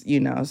artists, you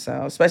know,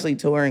 so especially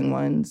touring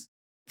ones.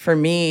 For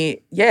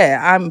me, yeah,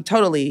 I'm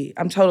totally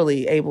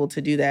able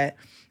to do that.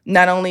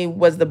 Not only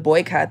was the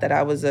boycott that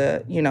I was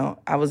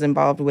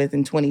involved with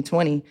in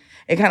 2020,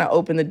 it kind of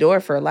opened the door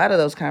for a lot of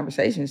those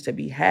conversations to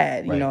be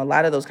had. Right. You know, a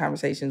lot of those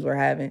conversations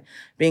were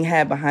being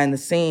had behind the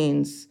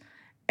scenes,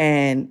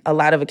 and a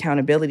lot of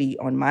accountability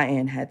on my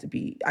end had to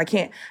be. I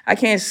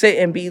can't sit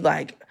and be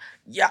like,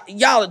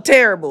 y'all are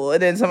terrible,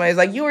 and then somebody's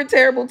like, you were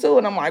terrible too,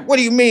 and I'm like, what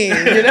do you mean?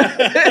 You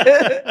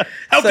know?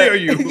 How dare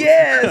you?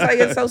 Yeah, it's like,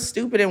 it's so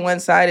stupid and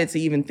one-sided to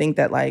even think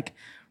that like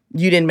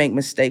you didn't make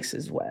mistakes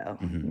as well.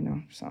 You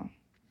know, so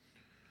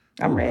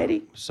I'm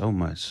ready. So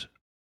much.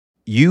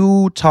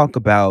 You talk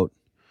about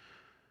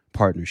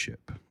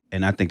partnership,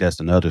 and I think that's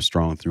another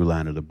strong through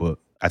line of the book.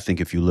 I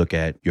think if you look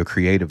at your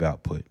creative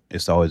output,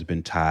 it's always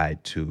been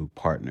tied to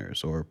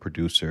partners or a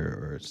producer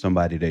or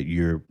somebody that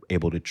you're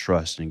able to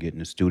trust and get in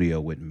the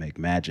studio with and make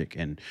magic.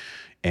 And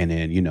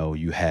then, you know,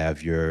 you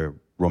have your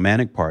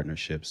romantic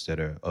partnerships that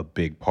are a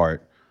big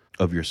part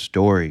of your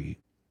story.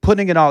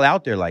 Putting it all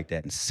out there like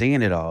that and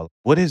seeing it all,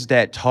 what has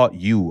that taught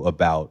you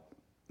about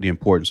the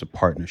importance of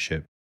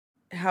partnership?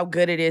 How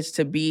good it is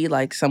to be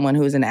like someone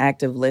who is an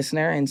active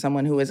listener and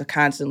someone who is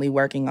constantly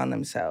working on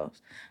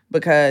themselves.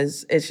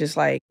 Because it's just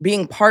like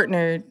being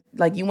partnered,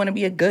 like you want to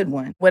be a good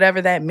one,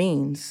 whatever that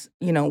means,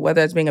 you know,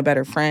 whether it's being a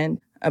better friend,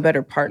 a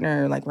better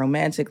partner, like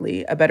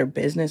romantically, a better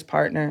business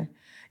partner.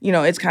 You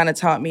know, it's kind of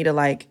taught me to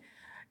like,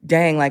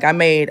 dang, like I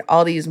made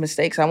all these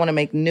mistakes. I want to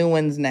make new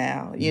ones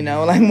now, you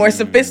know, like more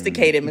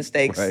sophisticated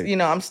mistakes. Right. You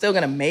know, I'm still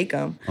going to make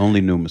them.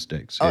 Only new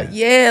mistakes.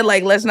 Yeah,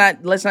 like let's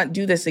not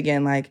do this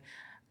again. Like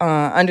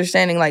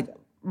understanding, like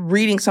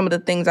reading some of the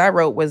things I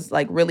wrote was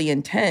like really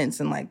intense,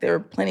 and like there were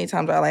plenty of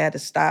times where I had to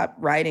stop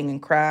writing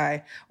and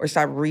cry, or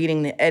stop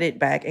reading the edit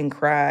back and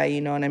cry,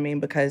 you know what I mean?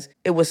 Because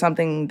it was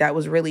something that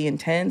was really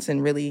intense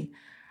and really,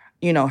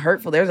 you know,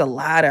 hurtful. There's a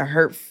lot of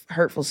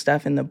hurtful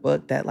stuff in the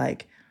book that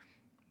like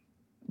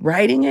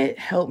writing it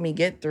helped me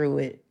get through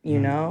it, you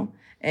know?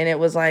 And it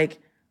was like,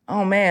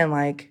 oh man,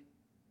 like,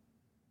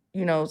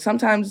 you know,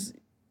 sometimes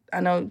I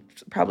know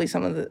probably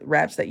some of the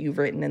raps that you've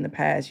written in the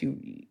past,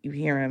 you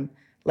hear them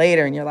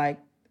later and you're like,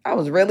 I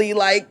was really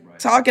like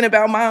talking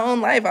about my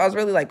own life. I was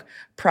really like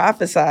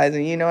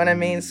prophesizing, you know what I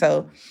mean?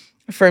 So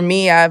for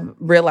me, I've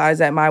realized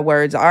that my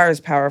words are as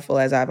powerful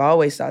as I've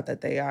always thought that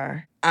they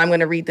are. I'm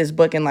going to read this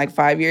book in like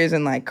 5 years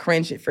and like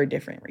cringe it for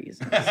different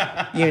reasons.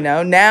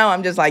 Now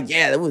I'm just like,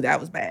 yeah, ooh, that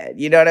was bad.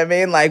 You know what I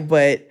mean? Like,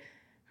 but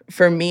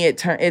for me,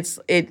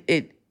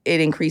 it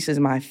increases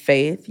my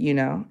faith,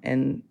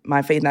 and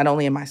my faith not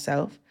only in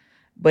myself,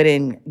 but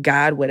in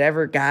God,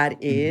 whatever God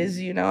is.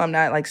 I'm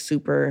not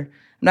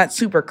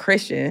super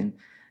Christian,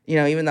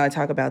 even though I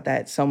talk about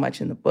that so much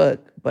in the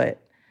book.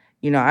 But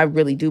I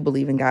really do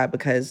believe in God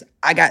because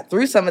I got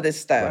through some of this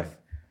stuff. Right.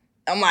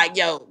 I'm like,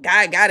 yo,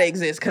 God gotta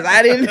exist because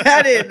I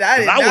did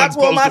not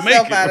pull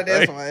myself out of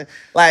this one.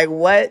 Like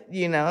what,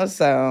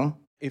 so.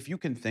 If you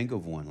can think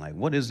of one, like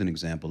what is an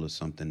example of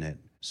something that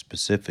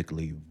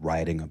specifically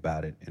writing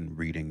about it and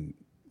reading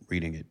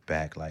it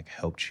back like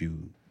helped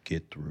you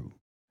get through?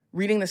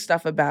 Reading the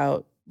stuff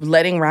about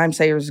letting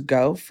Rhymesayers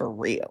go for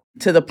real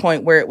to the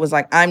point where it was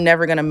like, I'm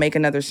never gonna make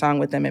another song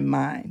with them in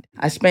mind.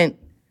 I spent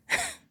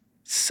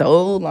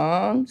so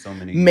long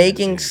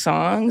making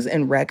songs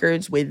and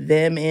records with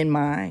them in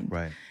mind.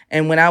 Right.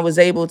 And when I was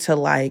able to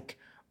like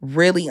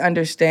really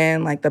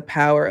understand like the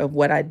power of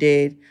what I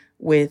did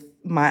with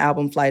my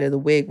album Flight of the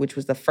Wig, which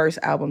was the first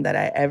album that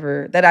I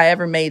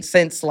ever made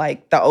since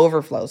like the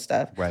Overflow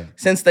stuff. Right.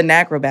 Since the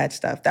Nacrobat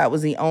stuff. That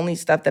was the only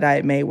stuff that I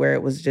had made where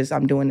it was just,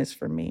 I'm doing this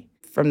for me.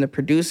 From the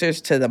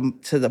producers to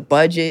the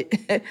budget,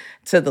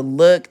 to the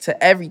look,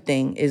 to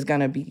everything is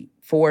gonna be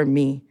for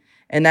me.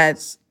 And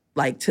that's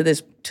like to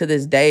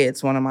this day,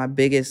 it's one of my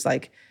biggest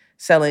like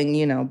selling,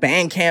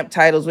 Bandcamp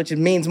titles, which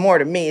means more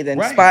to me than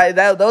right.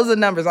 Those are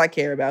numbers I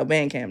care about,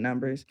 Bandcamp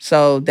numbers.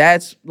 So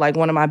that's like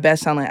one of my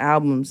best selling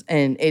albums.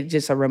 And it's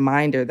just a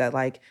reminder that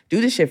like,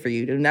 do this shit for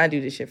you. Do not do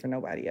this shit for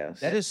nobody else.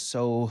 That is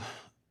so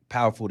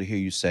powerful to hear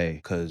you say,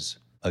 because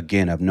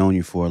again, I've known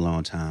you for a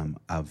long time.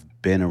 I've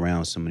been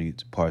around so many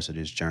parts of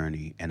this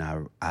journey, and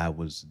I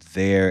was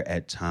there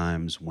at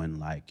times when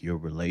like your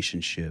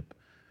relationship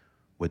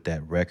with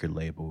that record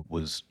label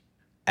was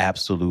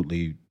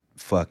absolutely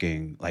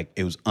fucking like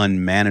it was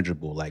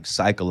unmanageable, like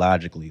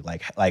psychologically,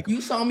 like you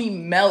saw me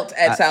melt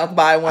at South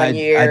by one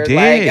year. I did.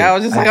 Like I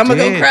was just like, I'm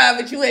gonna go cry,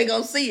 but you ain't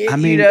gonna see it. I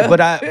mean,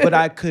 but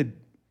I could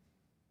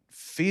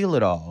feel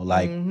it all.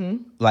 Like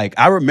like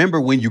I remember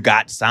when you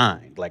got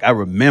signed. Like I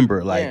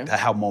remember like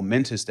how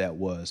momentous that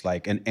was.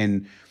 Like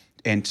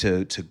and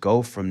to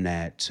go from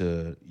that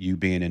to you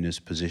being in this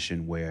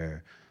position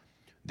where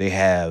they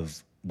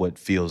have what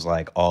feels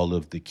like all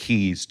of the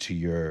keys to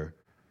your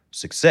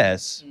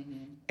success,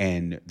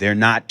 and they're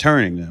not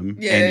turning them,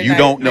 and you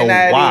don't know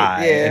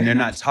why, and they're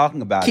not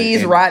talking about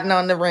keys rotting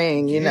on the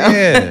ring,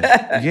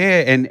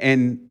 Yeah,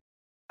 and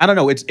I don't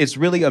know. It's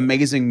really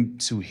amazing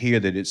to hear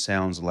that it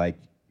sounds like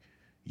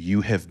you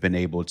have been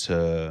able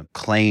to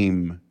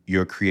claim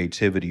your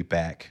creativity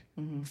back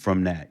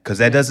from that, because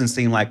that doesn't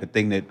seem like the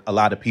thing that a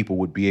lot of people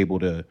would be able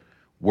to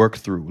work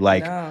through,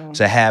 like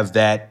to have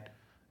that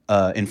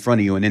in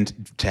front of you, and then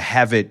to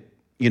have it,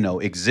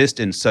 exist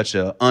in such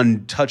a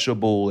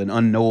untouchable and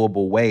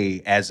unknowable way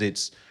as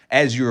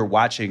you're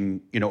watching,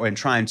 and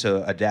trying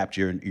to adapt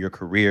your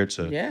career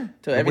to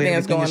everything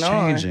that's going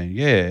on.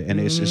 Yeah, and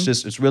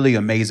it's really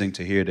amazing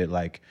to hear that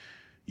like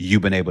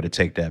you've been able to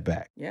take that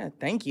back. Yeah,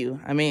 thank you.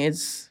 I mean,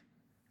 it's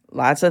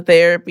lots of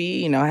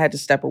therapy. I had to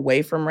step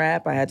away from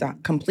rap. I had to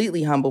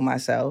completely humble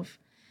myself,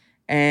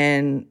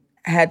 and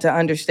had to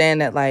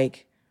understand that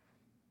like,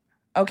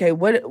 okay,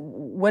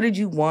 what did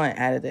you want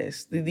out of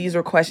this? These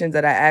were questions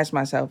that I asked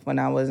myself when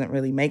I wasn't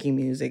really making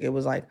music. It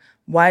was like,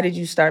 why did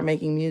you start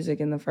making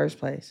music in the first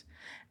place?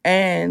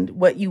 And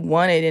what you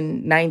wanted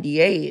in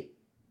 98,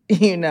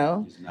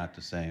 It's not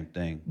the same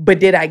thing. But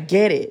did I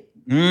get it?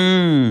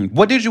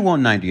 What did you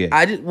want in 98?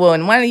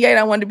 In 98,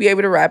 I wanted to be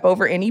able to rap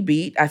over any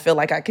beat. I feel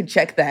like I could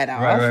check that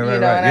off. Right, you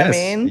know what I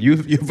mean?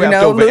 You've rapped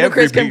over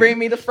every Ludacris can bring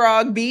me the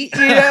frog beat.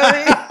 You know what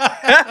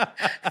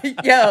I mean?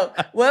 Yo,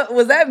 what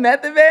was that?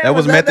 Method Man? That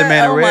was Method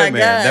Man and Redman.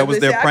 God. That was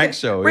their prank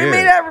show. Bring me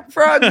that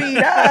frog beat.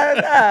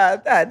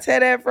 Tear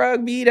that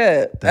frog beat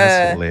up.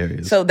 That's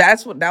hilarious. So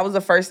that was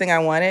the first thing I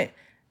wanted.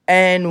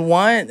 And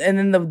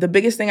then the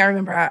biggest thing I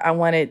remember, I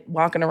wanted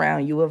walking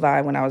around U of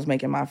I when I was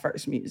making my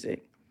first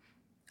music.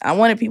 I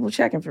wanted people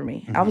checking for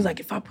me. I was like,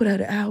 if I put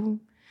out an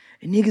album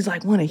and niggas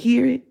like want to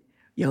hear it,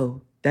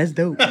 yo, that's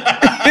dope. Got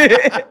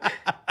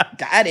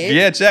it.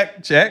 Yeah,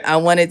 check. I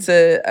wanted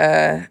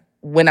to,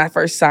 when I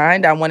first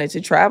signed, I wanted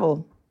to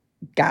travel.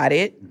 Got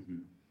it.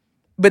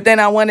 But then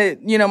I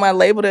wanted, my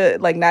label to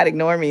like not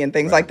ignore me and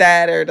things like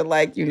that, or to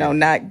like,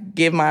 not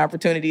give my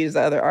opportunities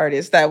to other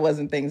artists. That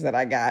wasn't things that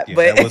I got. Yeah,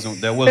 but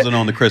that wasn't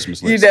on the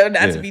Christmas list.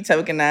 Not to be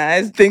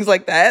tokenized, things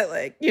like that.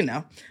 Like,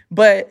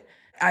 But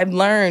I've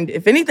learned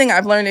anything,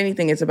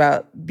 it's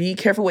about be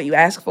careful what you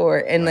ask for.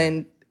 And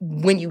then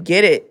when you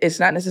get it, it's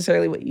not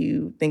necessarily what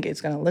you think it's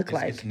going to look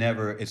like. It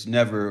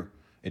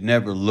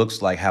never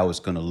looks like how it's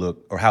going to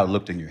look or how it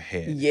looked in your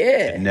head.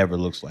 Yeah. It never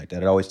looks like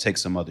that. It always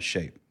takes some other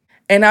shape.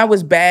 And I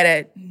was bad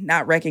at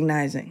not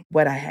recognizing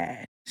what I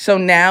had. So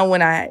now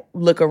when I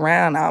look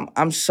around,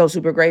 I'm so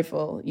super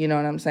grateful. You know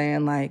what I'm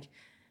saying? Like,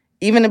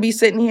 even to be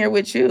sitting here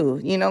with you,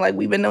 like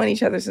we've been knowing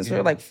each other since we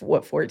were like,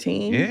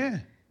 14? Yeah.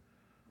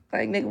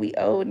 Like, nigga, we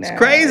old now. It's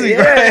crazy,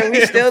 yeah, right?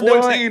 We still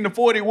 14 to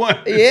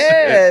 41.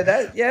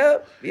 Yeah,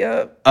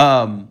 yep.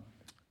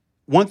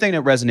 One thing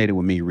that resonated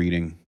with me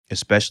reading,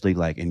 especially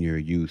like in your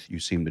youth, you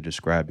seem to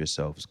describe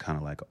yourself as kind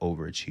of like an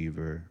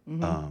overachiever,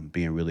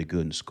 being really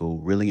good in school,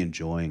 really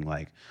enjoying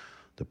like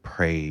the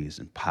praise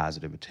and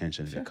positive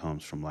attention that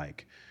comes from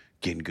like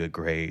getting good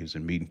grades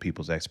and meeting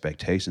people's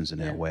expectations in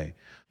that way.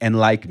 And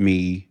like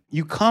me,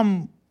 you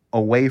come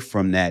away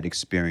from that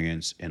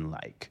experience in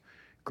like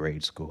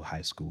grade school,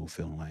 high school,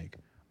 feeling like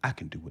I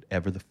can do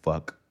whatever the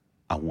fuck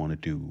I want to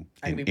do.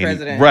 I can be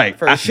president, right?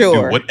 for I sure.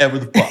 can do whatever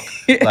the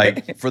fuck.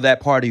 Like for that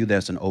part of you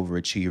that's an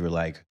overachiever,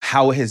 like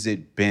how has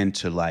it been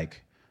to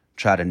like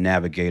try to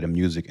navigate a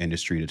music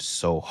industry that's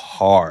so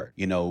hard?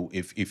 You know,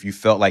 if you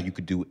felt like you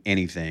could do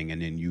anything,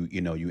 and then you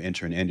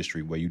enter an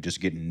industry where you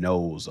just get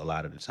no's a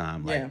lot of the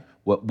time. Like,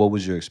 what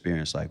was your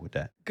experience like with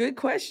that? Good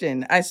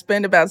question. I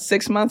spent about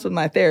 6 months with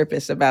my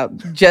therapist about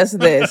just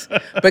this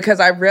because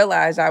I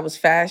realized I was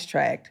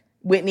fast-tracked.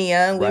 Whitney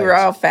Young, we were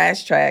all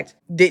fast-tracked.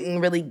 Didn't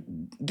really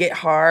get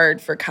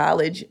hard for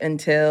college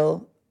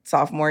until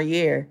sophomore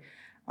year.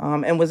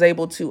 And was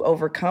able to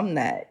overcome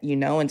that,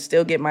 and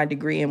still get my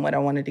degree in what I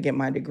wanted to get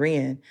my degree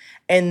in.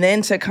 And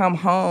then to come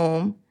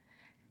home,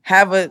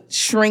 have a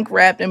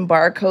shrink-wrapped and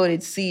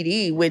barcoded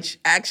CD, which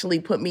actually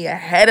put me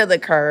ahead of the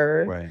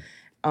curve. Right.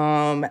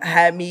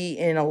 Had me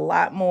in a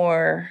lot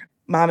more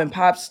mom and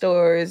pop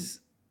stores,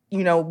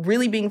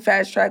 really being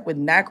fast-tracked with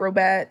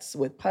Nacrobats,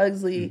 with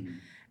Pugsley.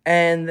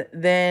 And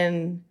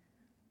then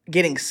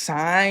getting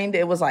signed,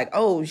 it was like,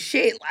 oh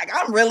shit, like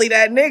I'm really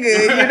that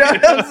nigga, you know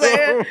what I'm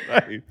saying?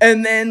 Right.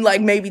 And then like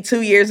maybe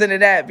 2 years into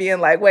that being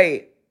like,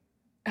 wait,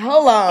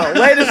 hold on,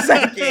 wait a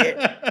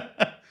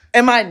second.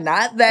 Am I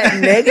not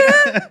that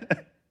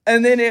nigga?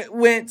 And then it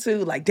went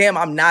to like, damn,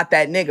 I'm not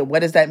that nigga. What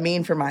does that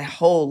mean for my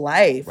whole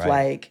life? Right.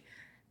 Like,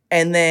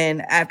 and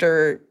then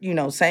after,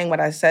 saying what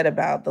I said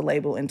about the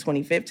label in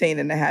 2015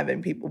 and then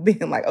having people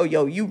being like, oh,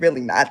 yo, you really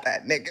not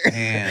that nigga.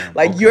 Damn,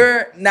 like,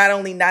 you're not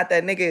only not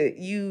that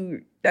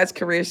nigga, that's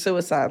career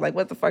suicide. Like,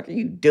 what the fuck are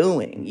you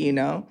doing,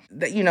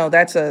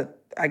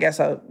 That's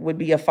would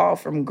be a fall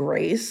from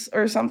grace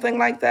or something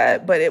like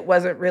that. But it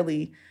wasn't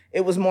really,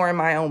 it was more in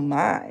my own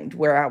mind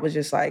where I was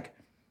just like,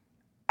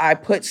 I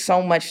put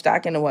so much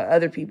stock into what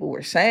other people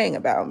were saying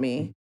about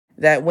me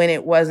that when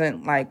it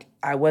wasn't like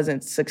I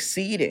wasn't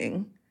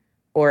succeeding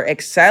or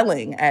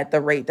excelling at the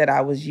rate that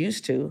I was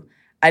used to,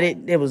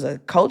 it was a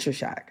culture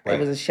shock. Right. It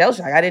was a shell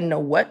shock. I didn't know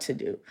what to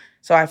do.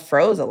 So I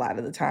froze a lot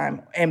of the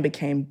time and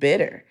became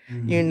bitter.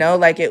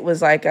 Like it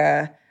was like,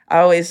 I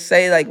always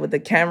say like with the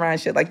camera and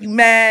shit, like you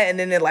mad? And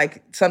then it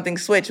like something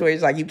switched where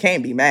it's like, you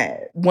can't be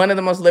mad. One of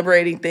the most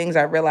liberating things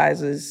I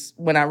realized is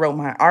when I wrote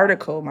my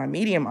article, my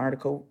Medium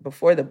article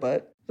before the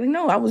book, like,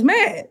 no, I was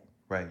mad.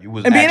 Right. You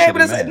was and being able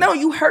to mad. say, no,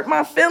 you hurt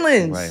my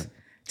feelings. Right.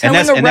 And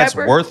that's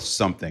worth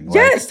something, right?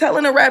 Yes,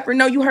 telling a rapper,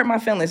 no, you hurt my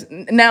feelings.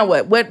 Now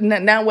what?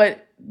 Now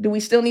what? Do we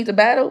still need to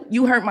battle?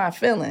 You hurt my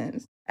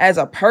feelings as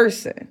a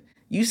person.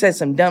 You said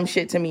some dumb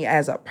shit to me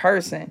as a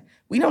person.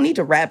 We don't need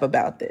to rap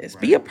about this.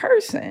 Right. Be a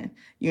person,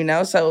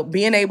 So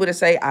being able to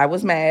say, I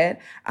was mad,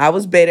 I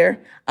was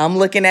bitter, I'm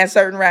looking at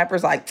certain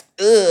rappers like,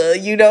 ugh,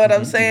 you know what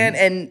I'm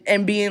saying?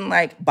 And being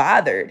like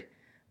bothered,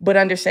 but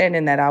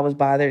understanding that I was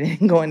bothered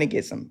and going to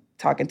get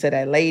talking to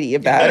that lady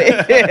about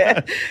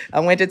it. I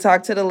went to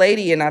talk to the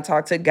lady and I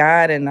talked to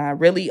God and I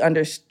really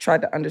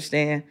tried to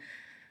understand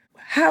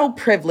how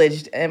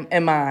privileged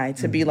am I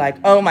to be like,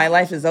 oh, my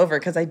life is over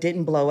because I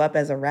didn't blow up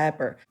as a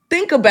rapper.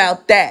 Think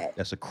about that.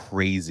 That's a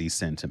crazy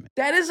sentiment.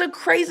 That is a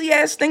crazy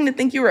ass thing to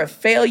think you're a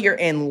failure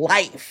in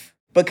life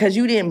because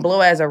you didn't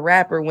blow as a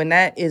rapper when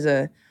that is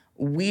a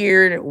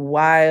weird,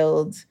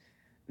 wild,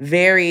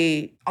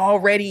 very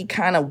already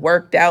kind of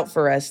worked out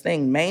for us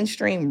thing.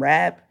 Mainstream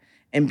rap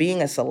and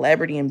being a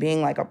celebrity and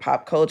being like a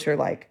pop culture,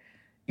 like,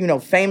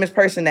 famous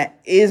person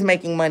that is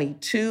making money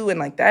too. And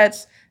like,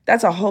 that's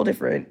a whole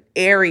different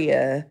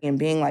area. And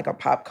being like a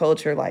pop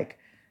culture, like,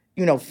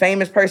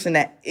 famous person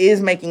that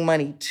is making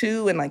money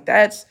too. And like,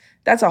 that's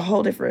a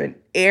whole different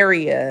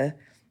area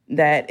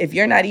that if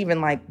you're not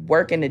even like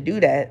working to do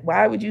that,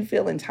 why would you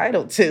feel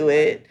entitled to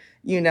it?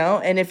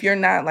 And if you're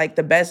not like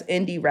the best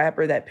indie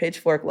rapper that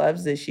Pitchfork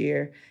loves this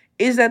year,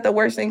 is that the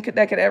worst thing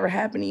that could ever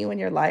happen to you in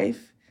your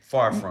life?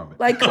 Far from it.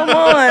 Like, come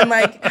on.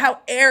 Like, how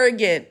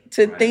arrogant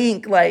to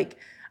think like,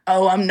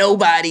 oh, I'm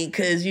nobody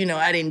because,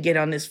 I didn't get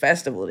on this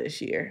festival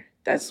this year.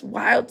 That's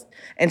wild.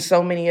 And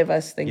so many of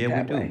us think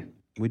that way.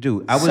 We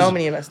do. So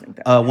many of us think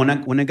that way.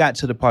 When it got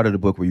to the part of the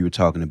book where you were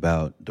talking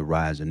about the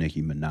rise of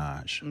Nicki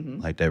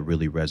Minaj, like that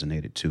really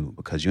resonated too,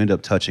 because you end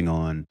up touching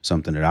on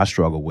something that I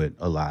struggle with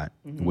a lot,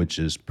 which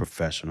is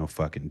professional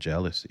fucking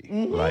jealousy.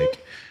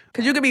 Like,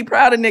 because you could be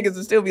proud of niggas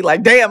and still be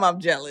like, damn,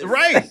 I'm jealous.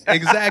 Right,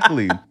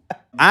 exactly.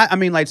 I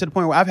mean, like to the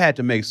point where I've had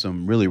to make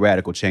some really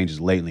radical changes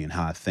lately in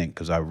how I think,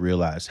 because I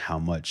realized how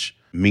much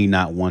me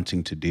not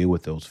wanting to deal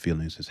with those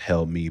feelings has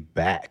held me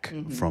back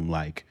from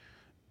like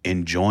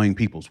enjoying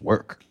people's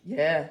work.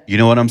 Yeah. You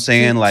know what I'm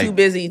saying? Too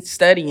busy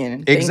studying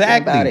and thinking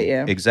about it,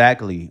 yeah.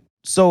 Exactly.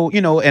 So,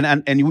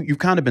 and you've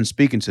kind of been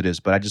speaking to this,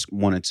 but I just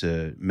wanted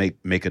to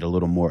make it a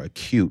little more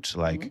acute.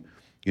 Like,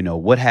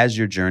 what has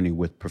your journey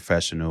with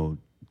professional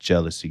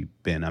jealousy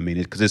been? I mean,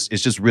 because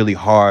it's just really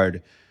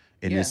hard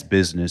in this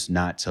business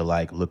not to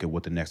like look at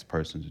what the next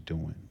person's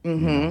doing.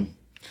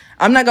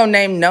 I'm not gonna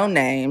name no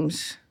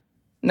names.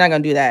 I'm not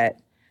gonna do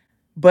that.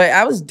 But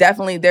I was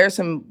definitely there's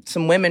some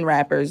women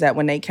rappers that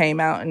when they came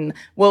out and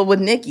with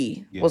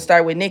Nicki, we'll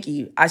start with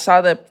Nicki. I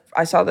saw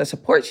the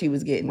support she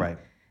was getting. Right.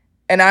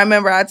 And I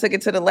remember I took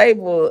it to the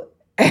label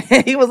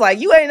and he was like,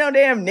 "You ain't no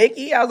damn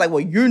Nicki." I was like, "Well,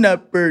 you're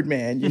not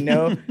Birdman,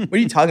 what are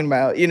you talking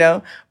about,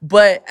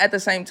 But at the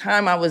same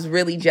time, I was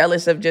really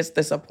jealous of just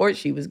the support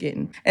she was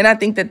getting. And I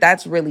think that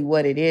that's really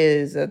what it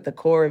is at the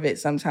core of it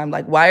sometimes.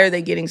 Like, why are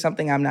they getting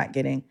something I'm not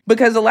getting?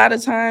 Because a lot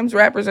of times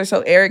rappers are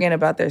so arrogant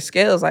about their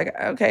skills. Like,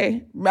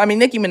 okay. I mean,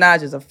 Nicki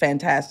Minaj is a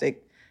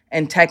fantastic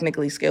and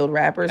technically skilled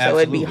rapper. So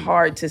it'd be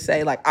hard to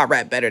say, like, I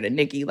rap better than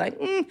Nicki. Like,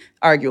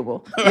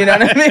 arguable. You know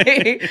what I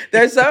mean?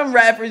 There's some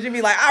rappers you'd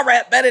be like, I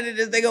rap better than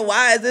this nigga.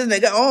 Why is this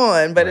nigga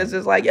on? But it's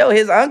just like, yo,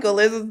 his uncle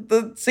is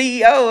the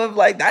CEO of,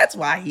 like, that's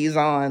why he's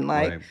on.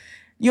 Like,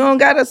 you don't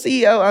got a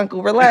CEO,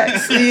 uncle.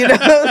 Relax.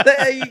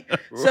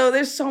 So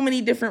there's so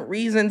many different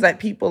reasons that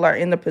people are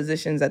in the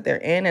positions that they're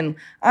in. And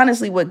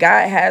honestly, what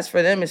God has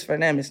for them is for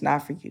them. It's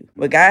not for you.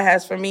 What God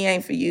has for me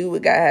ain't for you.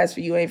 What God has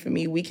for you ain't for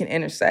me. We can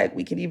intersect.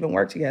 We can even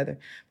work together.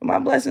 But my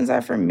blessings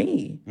are for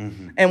me.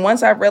 And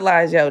once I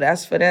realized, yo,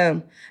 that's for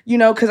them,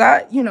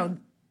 because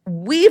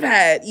we've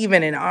had,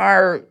 even in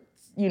our,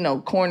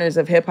 corners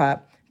of hip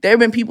hop, there have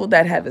been people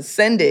that have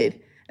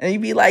ascended. And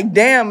you'd be like,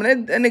 damn,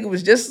 that nigga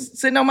was just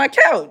sitting on my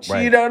couch.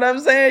 Right. You know what I'm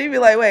saying? You'd be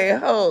like, wait,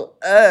 hold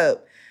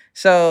up.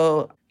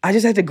 So I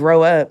just had to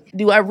grow up.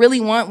 Do I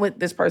really want with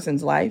this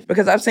person's life?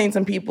 Because I've seen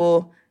some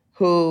people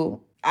who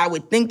I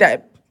would think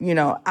that,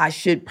 I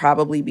should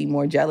probably be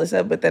more jealous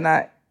of, but then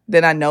I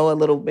know a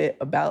little bit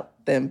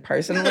about them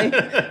personally.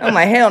 I'm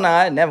like, hell no,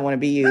 I never want to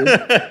be you.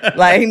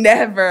 Like,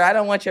 never. I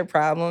don't want your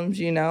problems,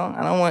 I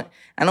don't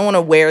want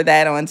to wear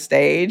that on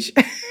stage.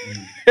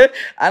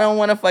 I don't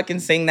want to fucking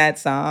sing that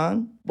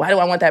song. Why do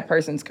I want that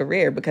person's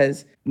career?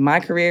 Because my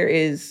career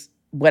is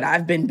what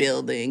I've been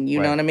building, you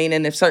know what I mean?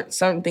 And if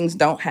certain things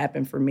don't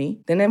happen for me,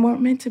 then they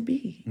weren't meant to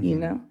be,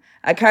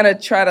 I kind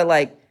of try to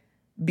like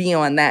be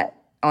on that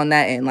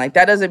end. Like,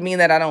 that doesn't mean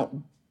that I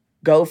don't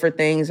go for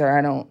things or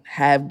I don't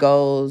have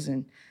goals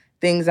and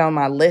things on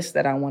my list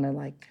that I want to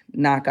like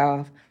knock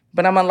off.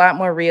 But I'm a lot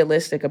more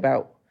realistic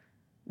about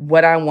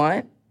what I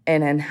want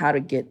and how to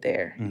get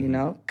there,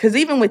 Because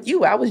even with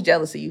you, I was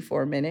jealous of you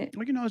for a minute.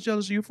 Well, I was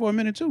jealous of you for a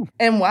minute too.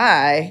 And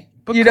why?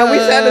 Because we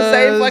had the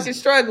same fucking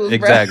struggles,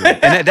 exactly. Bro.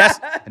 And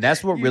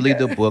that's what really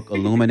the book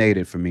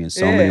illuminated for me in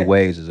so many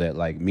ways, is that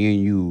like me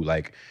and you,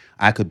 like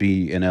I could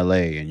be in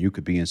LA and you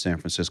could be in San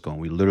Francisco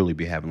and we literally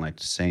be having like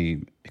the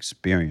same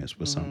experience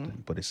with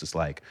something. But it's just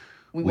like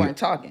we weren't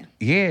talking.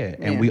 Yeah,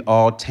 and we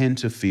all tend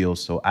to feel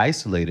so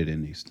isolated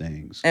in these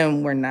things.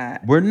 And we're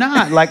not. We're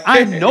not. Like,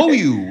 I know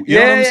you. You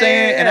know what I'm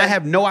saying? Yeah. And I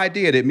have no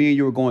idea that me and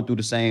you were going through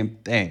the same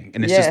thing.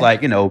 And it's just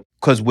like,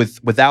 because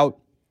without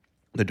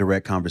the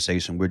direct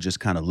conversation, we're just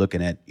kind of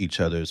looking at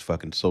each other's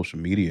fucking social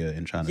media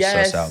and trying to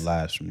suss out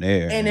lives from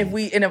there. And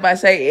if I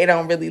say it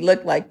don't really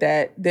look like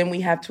that, then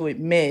we have to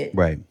admit,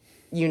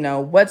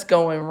 what's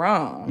going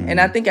wrong. And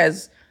I think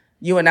as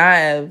you and I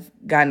have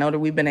gotten older,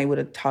 we've been able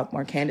to talk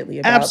more candidly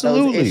about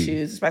those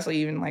issues, especially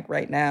even like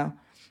right now.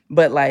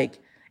 But like,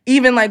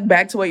 even like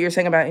back to what you're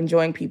saying about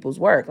enjoying people's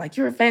work. Like,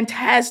 you're a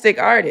fantastic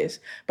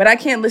artist, but I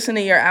can't listen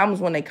to your albums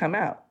when they come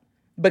out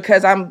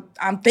because I'm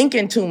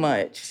thinking too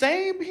much.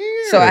 Same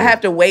here. So I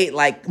have to wait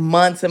like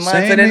months and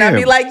months, and then I'll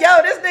be like,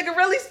 yo, this nigga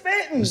really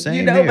spitting.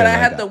 Same here. But I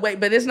have to wait.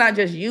 But it's not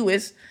just you.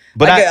 It's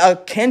like a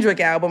Kendrick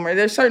album, or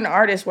there's certain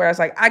artists where I was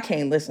like, I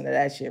can't listen to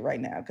that shit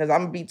right now because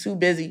I'm gonna be too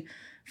busy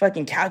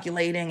fucking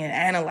calculating and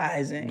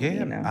analyzing.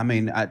 Yeah, I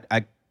mean,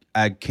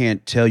 I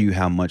can't tell you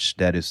how much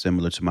that is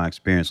similar to my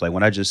experience. Like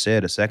when I just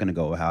said a second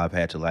ago how I've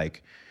had to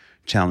like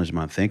challenge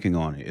my thinking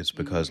on it, it's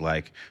because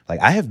like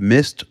I have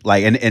missed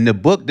like and the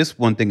book, this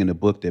one thing in the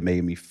book that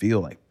made me feel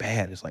like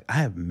bad is like I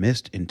have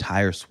missed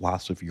entire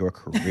swaths of your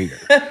career.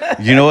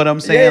 You know what I'm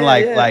saying?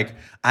 Like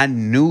I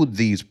knew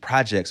these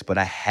projects, but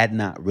I had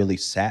not really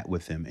sat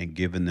with them and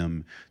given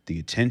them the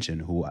attention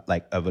who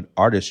like of an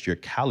artist your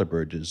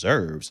caliber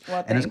deserves.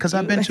 Well, and it's because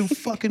I've been too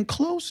fucking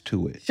close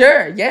to it.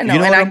 Sure, yeah, no, you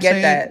know and I I'm get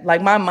saying? that.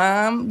 Like my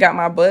mom got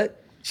my book.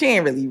 She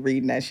ain't really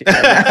reading that shit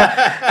right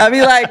now. I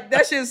be like,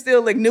 that shit's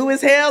still like new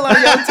as hell on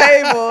your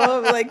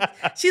table. Like,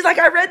 she's like,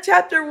 I read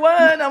chapter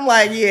 1. I'm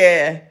like,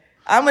 yeah,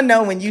 I'm gonna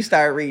know when you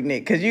start reading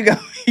it because you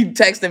gonna be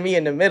texting me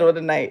in the middle of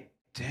the night.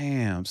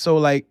 Damn. So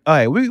like, all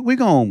right, we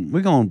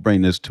gonna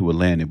bring this to a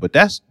landing, but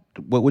that's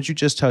what you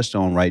just touched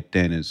on right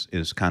then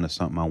is kind of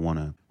something I want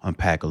to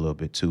unpack a little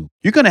bit too.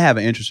 You're gonna have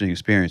an interesting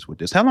experience with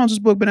this. How long's this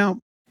book been out?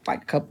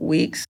 Like a couple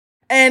weeks.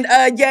 And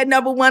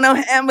number 1 on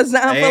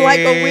Amazon for like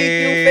a week,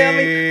 you feel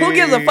me? Who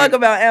gives a fuck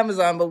about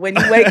Amazon? But when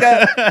you wake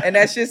up and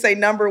that shit say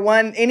number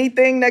 1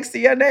 anything next to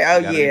your name,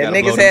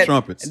 niggas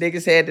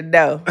had to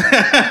know.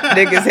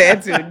 Niggas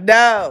had to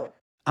know.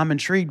 I'm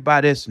intrigued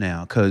by this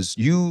now because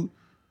you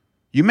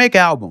make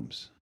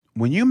albums.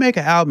 When you make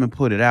an album and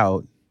put it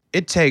out,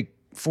 it take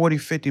 40,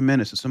 50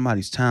 minutes of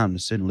somebody's time to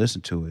sit and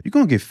listen to it. You're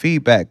going to get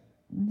feedback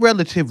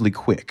relatively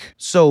quick.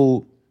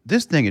 So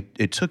this thing,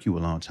 it took you a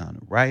long time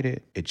to write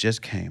it. It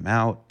just came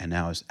out and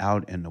now it's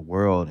out in the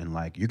world. And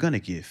like, you're going to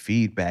get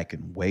feedback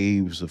in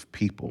waves of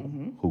people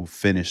who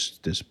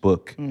finished this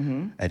book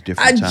at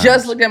different times. I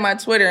just looked at my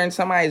Twitter and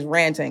somebody's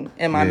ranting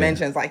in my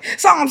mentions like,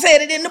 Psalm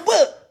said it in the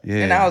book. Yeah.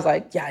 And I was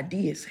like, yeah, I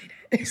did say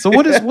that. So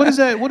what is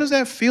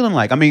that feeling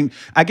like? I mean,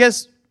 I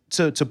guess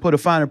to put a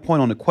finer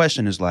point on the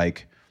question is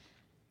like,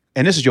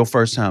 and this is your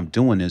first time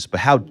doing this, but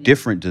how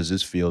different does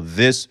this feel,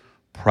 this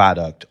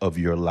product of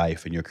your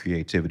life and your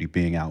creativity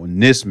being out in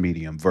this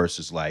medium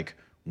versus like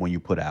when you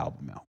put an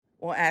album out?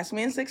 Well, ask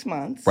me in 6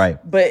 months. Right.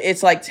 But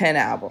it's like 10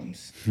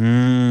 albums.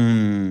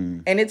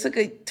 And it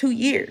took 2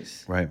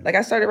 years. Right. Like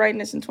I started writing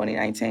this in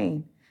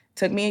 2019.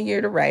 Took me a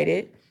year to write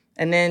it.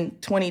 And then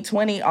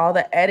 2020, all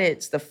the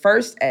edits, the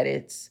first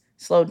edits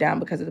slowed down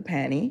because of the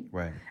panic.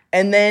 Right.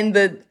 And then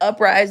the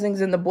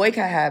uprisings and the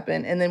boycott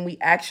happened. And then we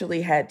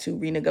actually had to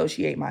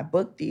renegotiate my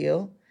book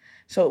deal.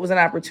 So it was an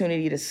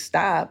opportunity to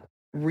stop,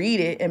 read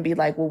it, and be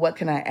like, well, what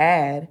can I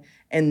add?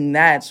 And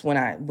that's when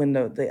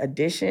the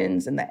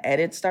additions and the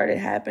edits started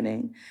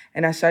happening.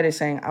 And I started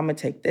saying, I'm gonna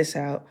take this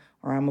out,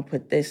 or I'm gonna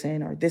put this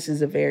in, or this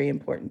is a very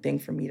important thing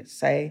for me to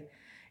say.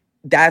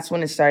 That's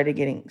when it started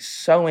getting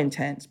so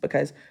intense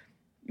because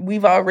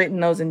we've all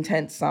written those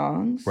intense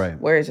songs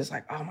where it's just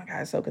like, oh my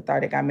God, it's so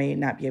cathartic. I may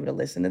not be able to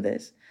listen to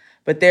this.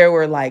 But there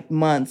were like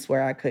months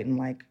where I couldn't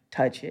like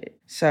touch it.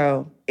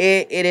 So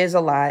it is a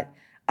lot.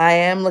 I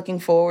am looking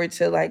forward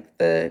to like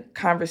the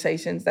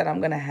conversations that I'm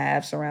going to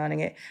have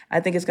surrounding it. I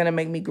think it's going to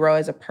make me grow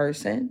as a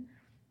person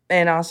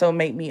and also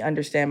make me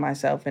understand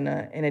myself in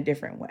a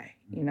different way,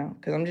 you know,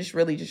 because I'm just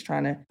really just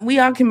trying to, we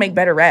all can make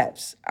better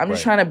raps. I'm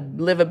just trying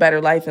to live a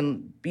better life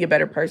and be a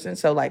better person.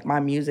 So like my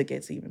music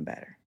gets even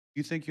better.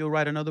 You think you'll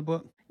write another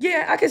book?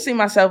 Yeah, I can see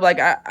myself like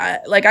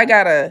I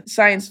got a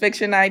science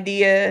fiction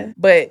idea,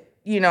 but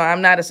you know,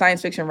 I'm not a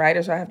science fiction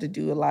writer, so I have to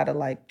do a lot of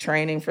like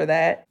training for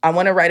that. I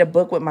want to write a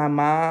book with my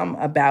mom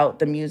about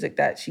the music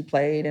that she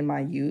played in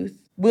my youth.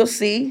 We'll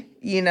see,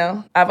 you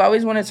know. I've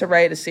always wanted to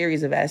write a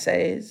series of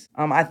essays.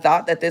 I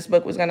thought that this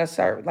book was going to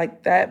start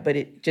like that, but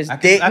it just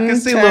didn't. I can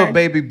see little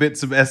baby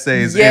bits of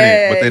essays in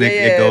it, but then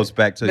it goes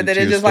back to but then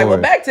it's just story. like,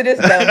 well, back to this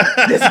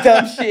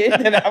dumb shit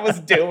that I was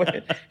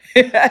doing.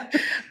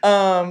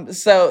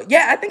 So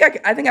yeah,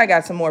 I think I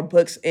got some more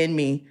books in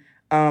me.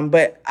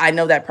 But I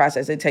know that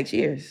process, it takes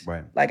years.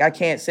 Right. Like I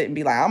can't sit and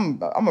be like, I'm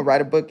gonna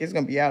write a book, it's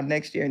gonna be out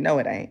next year. No,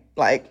 it ain't.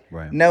 Like,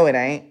 no, it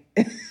ain't.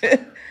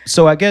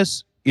 So I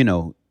guess, you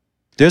know,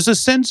 there's a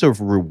sense of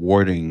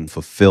rewarding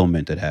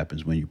fulfillment that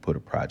happens when you put a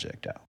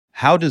project out.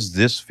 How does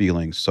this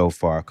feeling so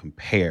far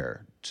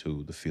compare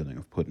to the feeling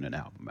of putting an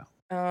album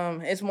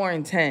out? It's more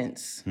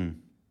intense.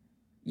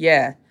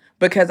 Yeah.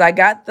 Because I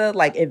got the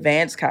like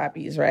advanced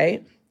copies,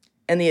 right?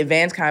 And the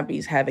advanced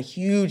copies have a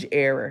huge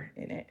error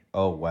in it.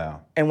 Oh,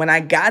 wow. And when I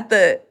got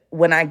the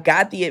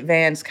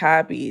advanced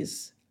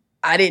copies,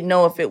 I didn't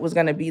know if it was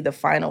going to be the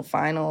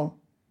final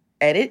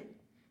edit,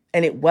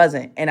 and it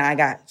wasn't. And I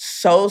got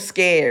so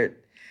scared.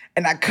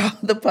 And I called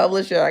the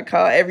publisher, I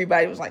called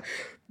everybody, it was like,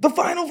 the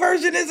final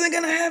version isn't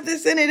going to have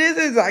this in it, is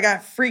it? So I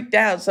got freaked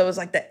out. So it's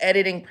like the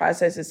editing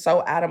process is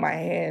so out of my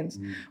hands.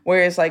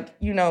 Where it's like,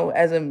 you know,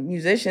 as a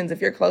musician,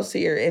 if you're close to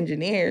your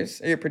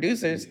engineers or your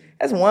producers,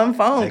 that's one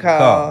phone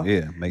call.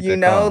 Yeah, make you that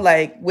know, call.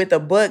 Like with a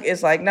book,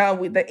 it's like,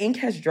 no, the ink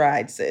has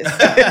dried, sis.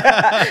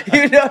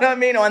 You know what I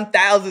mean? On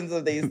thousands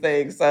of these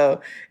things.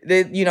 So,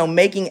 you know,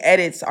 making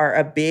edits are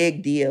a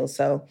big deal.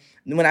 So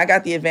when I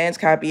got the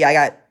advanced copy, I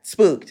got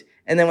spooked.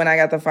 And then when I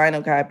got the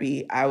final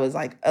copy, I was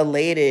like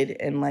elated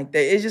and like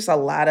it's just a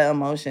lot of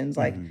emotions.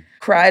 Like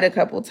cried a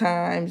couple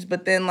times,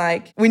 but then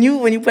like when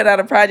you put out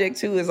a project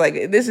too, it's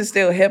like this is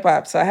still hip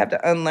hop, so I have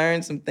to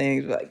unlearn some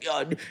things. Like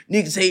yo,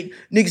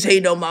 niggas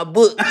hate on my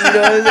book. You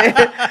know what I'm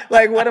saying?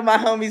 Like one of my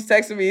homies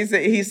texted me.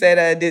 He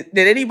said, did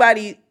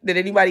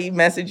anybody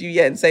message you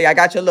yet and say I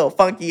got your little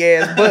funky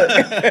ass book?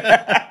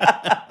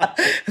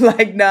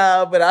 Like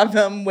nah, but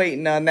I'm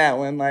waiting on that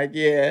one. Like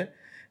yeah,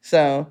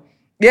 so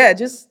yeah,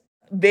 just.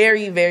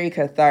 Very, very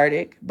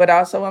cathartic, but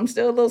also I'm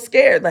still a little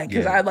scared, like,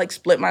 because I like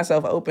split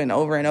myself open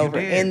over and over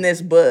in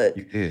this book.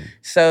 You did.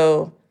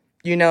 So,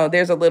 you know,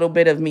 there's a little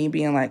bit of me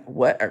being like,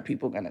 what are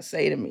people gonna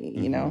say to me,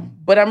 you know?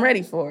 But I'm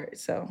ready for it.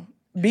 So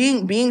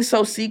being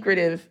so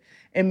secretive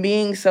and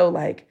being so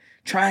like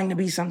trying to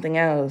be something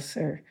else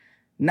or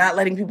not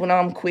letting people know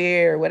I'm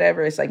queer or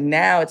whatever, it's like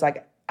now it's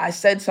like I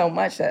said so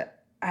much that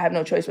I have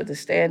no choice but to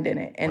stand in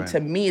it. And to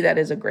me, that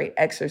is a great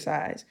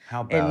exercise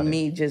in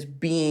me just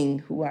being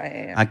who I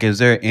am. Like, is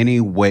there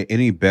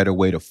any better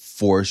way to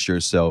force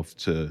yourself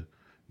to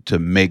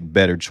make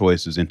better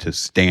choices and to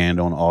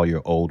stand on all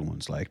your old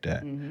ones like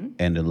that and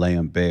to lay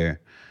them bare?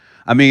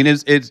 I mean,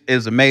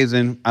 it's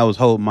amazing. I was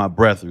holding my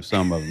breath through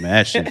some of them. Man,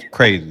 that shit's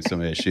crazy.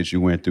 Some of that shit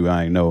you went through,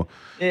 I ain't know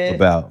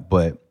about.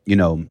 But, you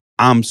know,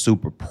 I'm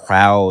super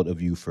proud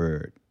of you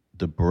for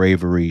the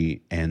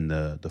bravery and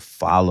the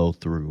follow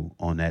through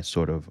on that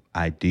sort of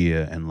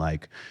idea, and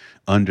like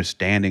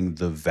understanding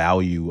the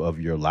value of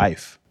your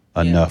life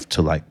enough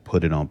to like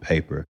put it on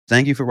paper.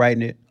 Thank you for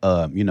writing it.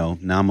 Now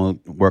I'm gonna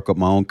work up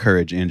my own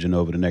courage engine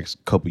over the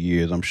next couple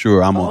years. I'm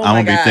sure I'm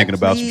gonna be thinking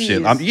about some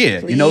shit.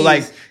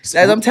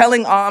 As I'm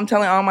telling all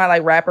my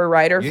like rapper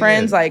writer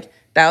friends, like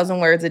 1,000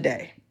 words a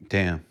day.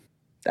 Damn.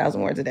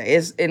 1,000 words a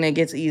day. And it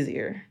gets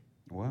easier.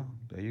 Well,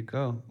 there you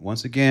go.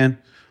 Once again,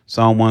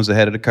 Psalm 1's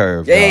ahead of the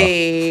curve.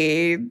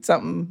 Hey,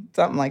 something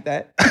like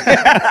that.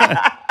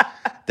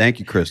 Thank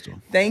you, Crystal.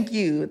 Thank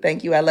you.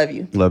 I love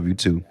you. Love you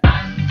too.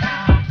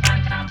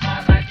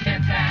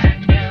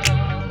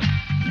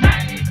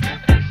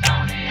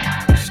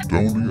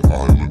 Stony Island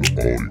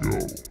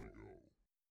Audio.